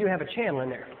 How could you have a channel in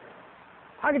there?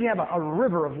 How could you have a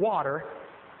river of water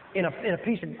in a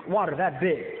piece of water that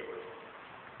big?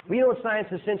 Well, you know what science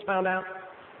has since found out?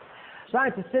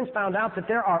 Science has since found out that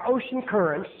there are ocean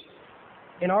currents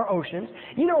in our oceans.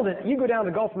 You know that you go down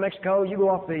the Gulf of Mexico, you go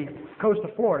off the coast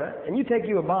of Florida, and you take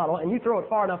you a bottle and you throw it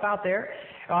far enough out there.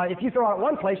 If you throw it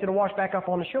one place, it'll wash back up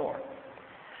on the shore.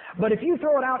 But if you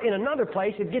throw it out in another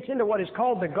place, it gets into what is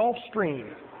called the Gulf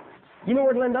Stream. You know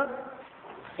where it'll end up?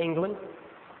 England.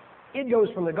 It goes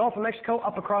from the Gulf of Mexico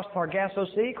up across the Sargasso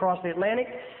Sea, across the Atlantic,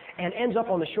 and ends up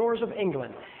on the shores of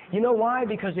England. You know why?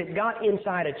 Because it got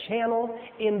inside a channel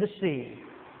in the sea.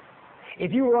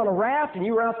 If you were on a raft and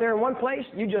you were out there in one place,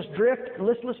 you just drift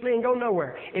listlessly and go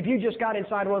nowhere. If you just got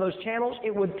inside one of those channels,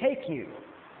 it would take you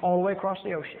all the way across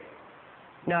the ocean.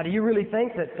 Now, do you really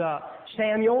think that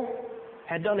Samuel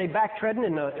had done a backtreading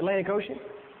in the Atlantic Ocean?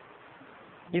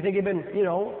 You think he'd been,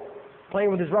 playing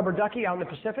with his rubber ducky out in the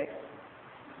Pacific?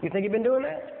 You think he'd been doing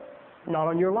that? Not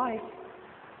on your life.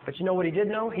 But you know what he did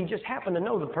know? He just happened to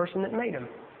know the person that made him.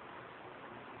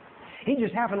 He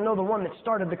just happened to know the one that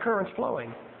started the currents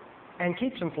flowing and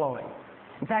keeps them flowing.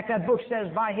 In fact, that book says,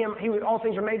 by him, all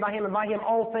things are made by him, and by him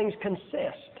all things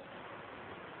consist.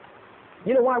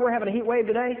 You know why we're having a heat wave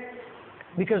today?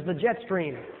 Because the jet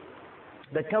stream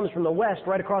that comes from the west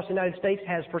right across the United States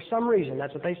has, for some reason,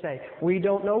 that's what they say, we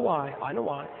don't know why, I know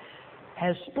why,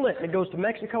 has split, and it goes to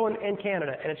Mexico and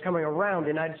Canada, and it's coming around the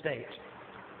United States.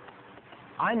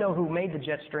 I know who made the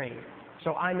jet stream,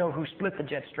 so I know who split the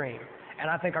jet stream, and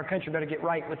I think our country better get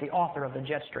right with the author of the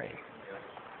jet stream.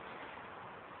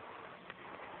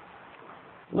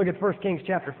 Look at 1 Kings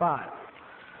chapter 5.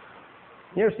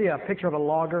 You ever see a picture of a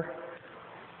logger?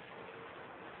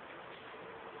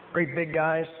 Great big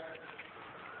guys.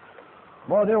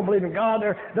 Boy, they don't believe in God.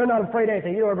 They're not afraid of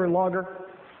anything. You know every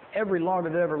logger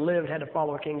that ever lived had to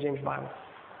follow a King James Bible.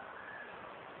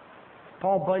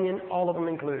 Paul Bunyan, all of them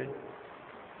included.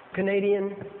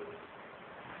 Canadian,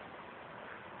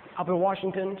 up in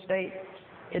Washington State,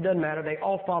 it doesn't matter. They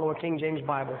all follow a King James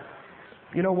Bible.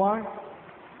 You know why?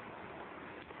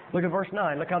 Look at verse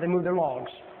 9. Look how they move their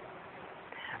logs.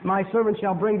 My servant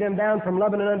shall bring them down from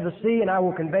Lebanon unto the sea, and I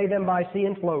will convey them by sea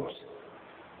in floats.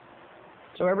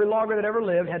 So every logger that ever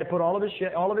lived had to put all of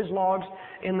his logs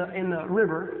in the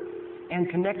river and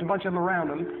connect a bunch of them around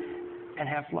them and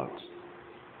have floats.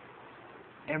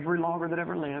 Every logger that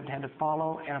ever lived had to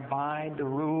follow and abide the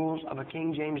rules of a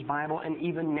King James Bible, and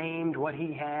even named what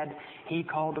he had. He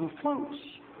called them floats.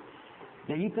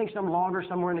 Now, you think some logger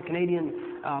somewhere in the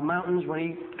Canadian mountains, when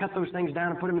he cut those things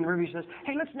down and put them in the river, he says,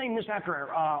 hey, let's name this after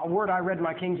a word I read in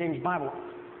my King James Bible.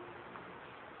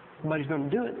 But he's going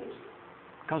to do it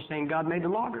because same God made the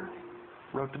logger,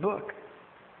 wrote the book.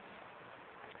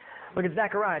 Look at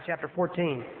Zechariah chapter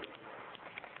 14.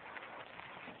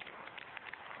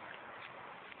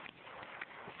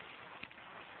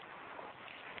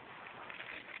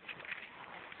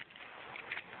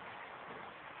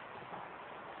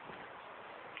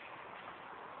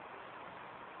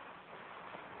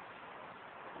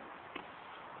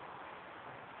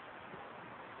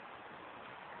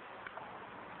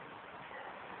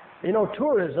 You know,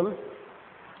 tourism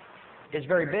is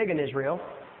very big in Israel,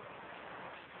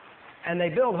 and they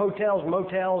build hotels,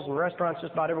 motels, and restaurants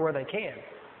just about everywhere they can.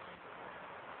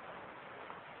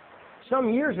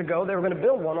 Some years ago, they were going to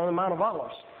build one on the Mount of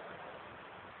Olives,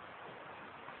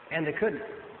 and they couldn't.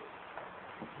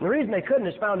 And the reason they couldn't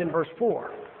is found in verse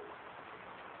 4.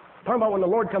 Talking about when the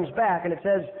Lord comes back, and it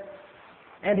says,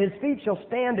 and his feet shall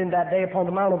stand in that day upon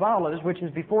the Mount of Olives, which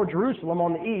is before Jerusalem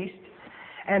on the east,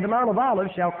 and the Mount of Olives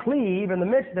shall cleave in the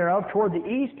midst thereof toward the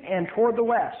east and toward the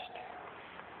west.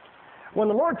 When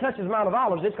the Lord touches the Mount of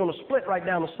Olives, it's going to split right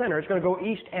down the center. It's going to go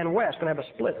east and west. It's going to have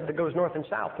a split that goes north and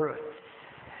south through it.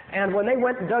 And when they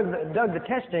went and dug the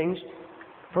testings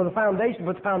for the foundation,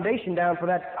 put the foundation down for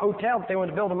that hotel that they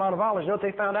wanted to build the Mount of Olives, you know what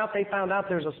they found out? They found out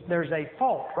there's a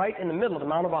fault right in the middle of the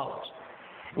Mount of Olives.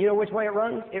 You know which way it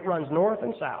runs? It runs north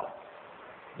and south.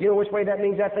 You know which way that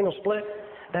means that thing will split?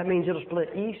 That means it'll split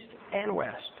east and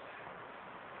west.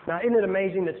 Now, isn't it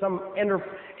amazing that some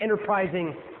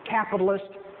enterprising capitalist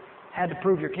had to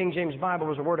prove your King James Bible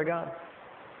was the Word of God?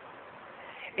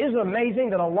 Isn't it amazing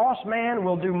that a lost man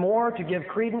will do more to give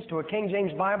credence to a King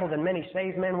James Bible than many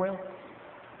saved men will?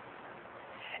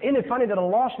 Isn't it funny that a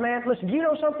lost man, listen, do you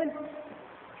know something?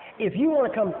 If you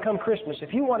want to come Christmas,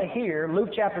 if you want to hear Luke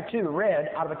chapter 2 read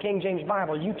out of a King James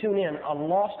Bible, you tune in a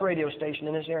lost radio station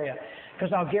in this area.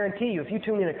 Because I'll guarantee you, if you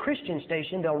tune in a Christian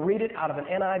station, they'll read it out of an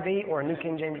NIV or a New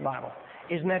King James Bible.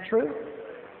 Isn't that true?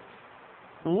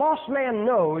 Lost man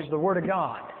knows the Word of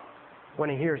God when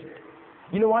he hears it.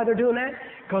 You know why they're doing that?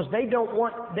 Because they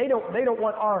want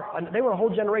a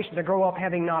whole generation to grow up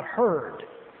having not heard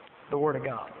the Word of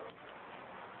God.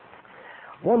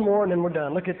 One more and then we're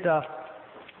done. Look at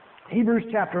Hebrews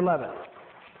chapter 11.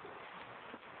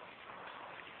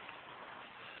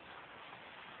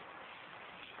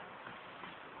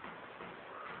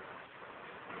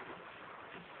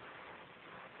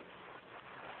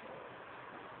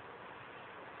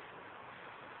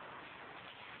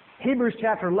 Hebrews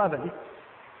chapter 11.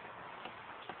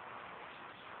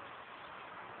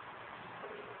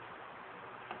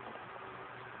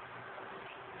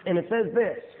 And it says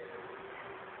this.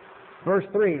 Verse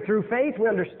 3, through faith we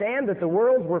understand that the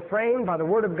worlds were framed by the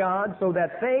Word of God, so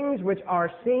that things which are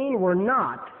seen were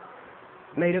not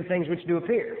made of things which do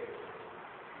appear.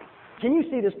 Can you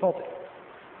see this pulpit?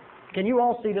 Can you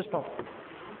all see this pulpit?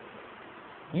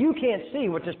 You can't see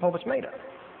what this pulpit's made of.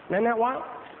 Isn't that wild?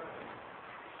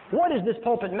 What is this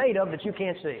pulpit made of that you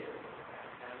can't see?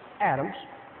 Atoms.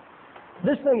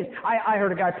 This thing is, I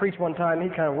heard a guy preach one time, he's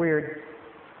kind of weird.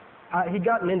 He'd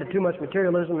gotten into too much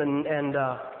materialism and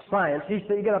science. He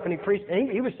got up and he preached, and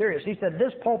he was serious. He said,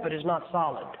 this pulpit is not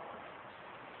solid.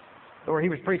 Or he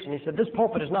was preaching, he said, this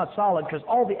pulpit is not solid because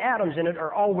all the atoms in it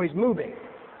are always moving.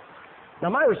 Now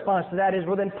my response to that is,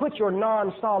 well then put your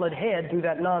non-solid head through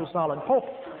that non-solid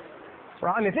pulpit.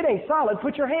 Right? I mean, if it ain't solid,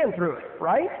 put your hand through it,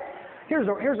 right? Here's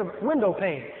a window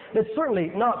pane that's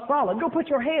certainly not solid. Go put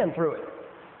your hand through it.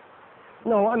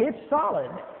 No, I mean, it's solid.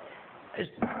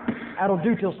 That'll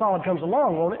do till solid comes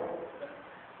along, won't it?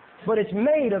 But it's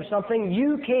made of something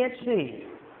you can't see.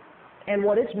 And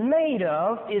what it's made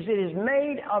of is it is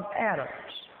made of atoms.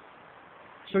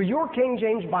 So your King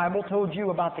James Bible told you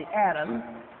about the atom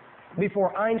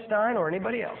before Einstein or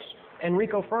anybody else,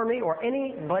 Enrico Fermi or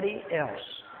anybody else.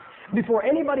 Before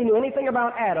anybody knew anything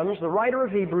about atoms, the writer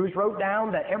of Hebrews wrote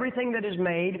down that everything that is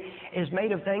made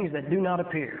of things that do not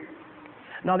appear.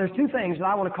 Now there's two things that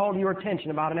I want to call to your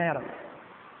attention about an atom.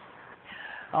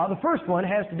 The first one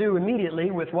has to do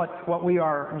immediately with what we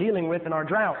are dealing with in our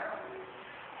drought.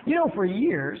 You know, for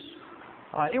years,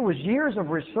 it was years of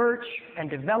research and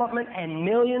development and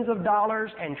millions of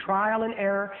dollars and trial and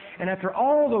error. And after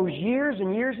all those years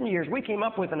and years and years, we came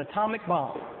up with an atomic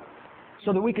bomb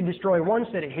so that we could destroy one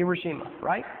city, Hiroshima,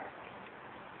 right?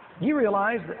 You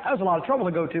realize that was a lot of trouble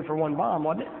to go to for one bomb,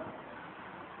 wasn't it?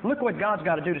 Look what God's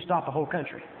got to do to stop a whole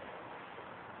country.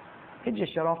 He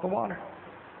just shut off the water.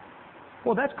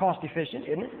 Well, that's cost efficient,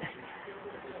 isn't it?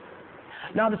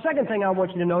 Now, the second thing I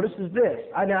want you to notice is this.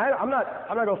 I'm not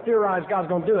going to theorize God's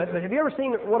going to do it, but have you ever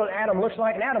seen what an atom looks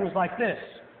like? An atom is like this.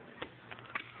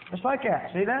 Just like that.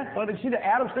 See that? Well, you see the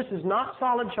atoms? This is not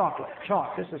solid chalk.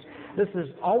 This is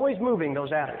always moving,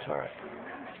 those atoms. All right.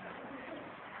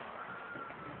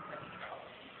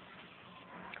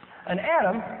 An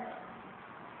atom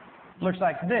looks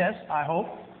like this, I hope,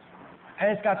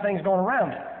 and it's got things going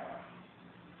around it.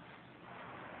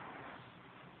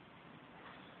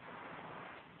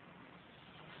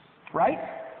 Right?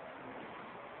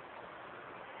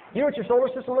 You know what your solar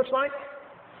system looks like?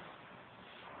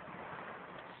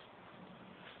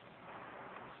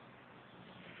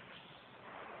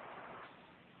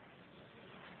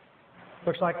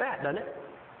 Looks like that, doesn't it?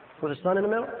 With the sun in the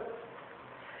middle.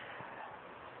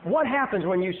 What happens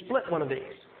when you split one of these?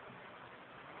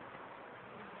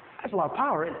 That's a lot of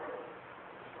power, isn't it?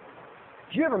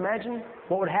 Did you ever imagine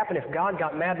what would happen if God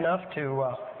got mad enough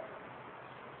to...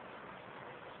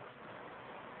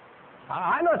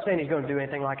 I'm not saying He's going to do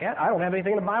anything like that. I don't have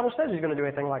anything in the Bible that says He's going to do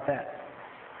anything like that.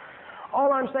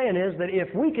 All I'm saying is that if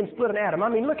we can split an atom, I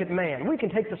mean, look at man. We can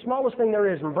take the smallest thing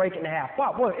there is and break it in half.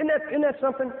 Wow, boy, isn't that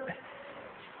something?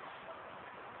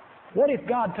 What if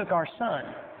God took our sun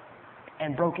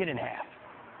and broke it in half?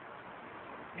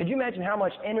 Could you imagine how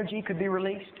much energy could be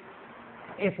released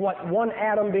if what one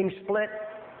atom being split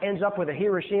ends up with a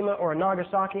Hiroshima or a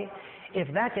Nagasaki?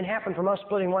 If that can happen from us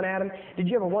splitting one atom, did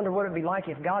you ever wonder what it would be like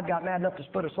if God got mad enough to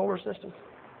split a solar system?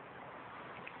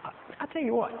 I'll tell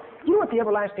you what. You know what the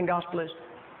everlasting gospel is?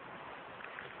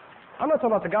 I'm not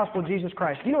talking about the gospel of Jesus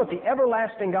Christ. Do you know what the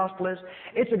everlasting gospel is?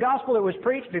 It's a gospel that was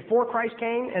preached before Christ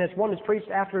came, and it's one that's preached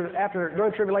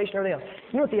during tribulation and everything else.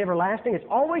 You know what the everlasting? It's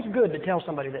always good to tell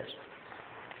somebody this.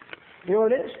 You know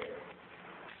what it is?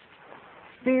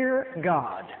 Fear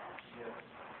God.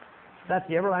 That's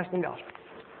the everlasting gospel.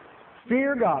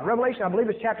 Fear God. Revelation, I believe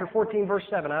it's chapter 14, verse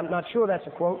 7. I'm not sure that's a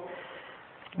quote.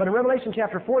 But in Revelation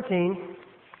chapter 14,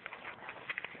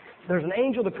 there's an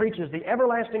angel that preaches the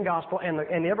everlasting gospel, and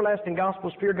the everlasting gospel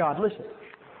is fear God. Listen.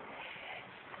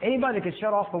 Anybody that could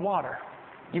shut off the water,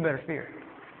 you better fear.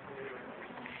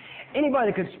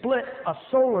 Anybody that could split a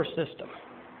solar system,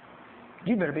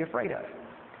 you better be afraid of it.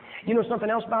 You know something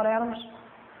else about atoms?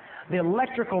 The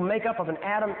electrical makeup of an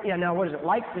atom, now what is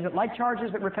it? Is it light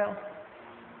charges that repel?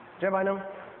 Does everybody know?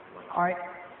 All right.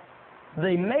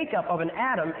 The makeup of an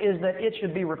atom is that it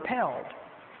should be repelled.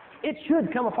 It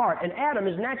should come apart. An atom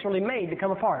is naturally made to come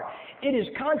apart. It is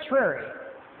contrary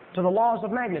to the laws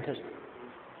of magnetism.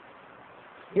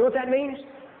 You know what that means?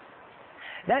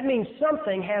 That means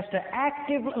something has to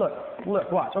actively...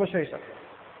 Look, watch. I'm going to show you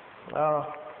something.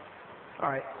 All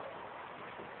right.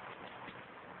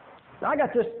 Now, I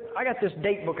got this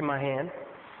date book in my hand.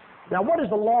 Now, what does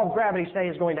the law of gravity say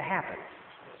is going to happen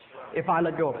if I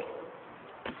let go of it?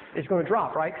 It's going to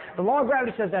drop, right? The law of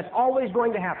gravity says that's always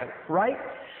going to happen, right?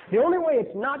 The only way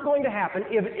it's not going to happen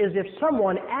is if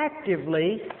someone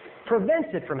actively prevents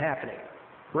it from happening,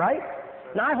 right?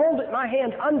 Now, I hold my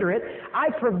hand under it.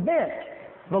 I prevent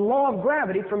the law of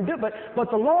gravity from doing it. But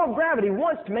the law of gravity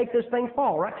wants to make this thing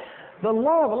fall, right? The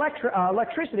law of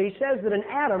electricity says that an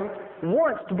atom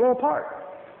wants to blow apart.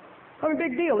 I mean,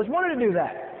 big deal. It's wanted to do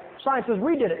that. Science says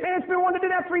we did it. Man, it's been wanting to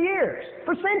do that for years,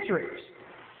 for centuries.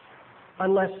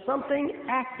 Unless something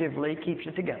actively keeps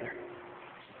it together.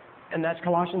 And that's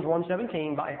Colossians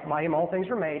 1:17, by Him all things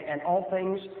were made, and all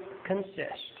things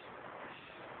consist.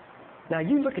 Now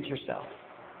you look at yourself.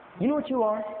 You know what you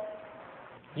are?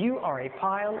 You are a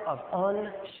pile of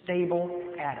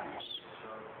unstable atoms.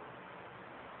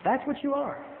 That's what you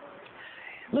are.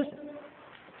 Listen,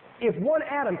 if one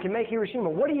atom can make Hiroshima,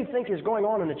 what do you think is going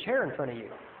on in the chair in front of you?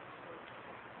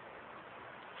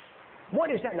 What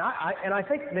is that? Now,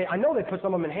 I know they put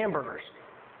some of them in hamburgers,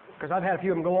 because I've had a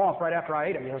few of them go off right after I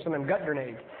ate them, some of them gut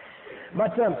grenades.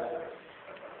 But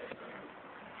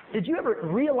Did you ever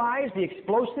realize the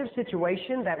explosive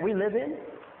situation that we live in?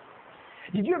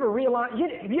 Did you ever realize,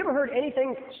 have you ever heard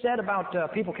anything said about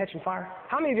people catching fire?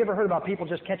 How many of you ever heard about people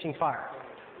just catching fire?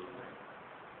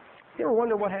 You ever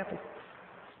wonder what happened?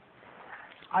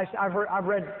 I've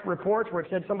read reports where it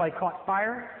said somebody caught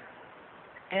fire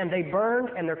and they burned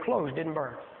and their clothes didn't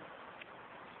burn.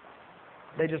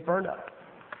 They just burned up.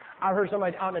 I heard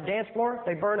somebody on the dance floor,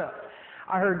 they burned up.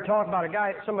 I heard talk about a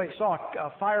guy, somebody saw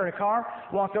a fire in a car,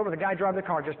 walked over, the guy driving the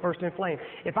car just burst in flames.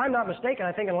 If I'm not mistaken,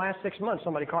 I think in the last 6 months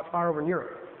somebody caught fire over in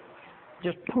Europe.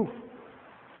 Just poof.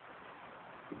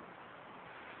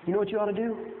 You know what you ought to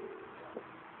do?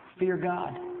 Fear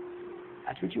God.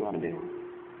 That's what you ought to do.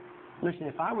 Listen,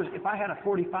 if I had a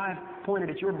 45 pointed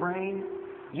at your brain,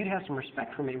 you'd have some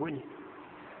respect for me, wouldn't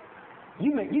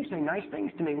you? You'd say nice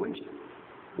things to me, wouldn't you?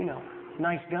 You know,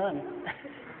 nice gun.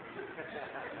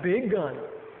 Big gun.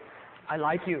 I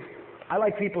like you. I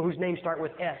like people whose names start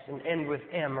with S and end with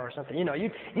M or something. You know,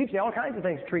 you'd say all kinds of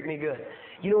things to treat me good.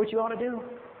 You know what you ought to do?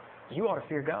 You ought to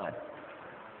fear God.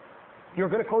 You're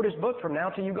going to quote his book from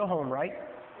now till you go home, right?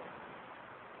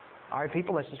 All right,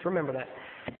 people, let's just remember that.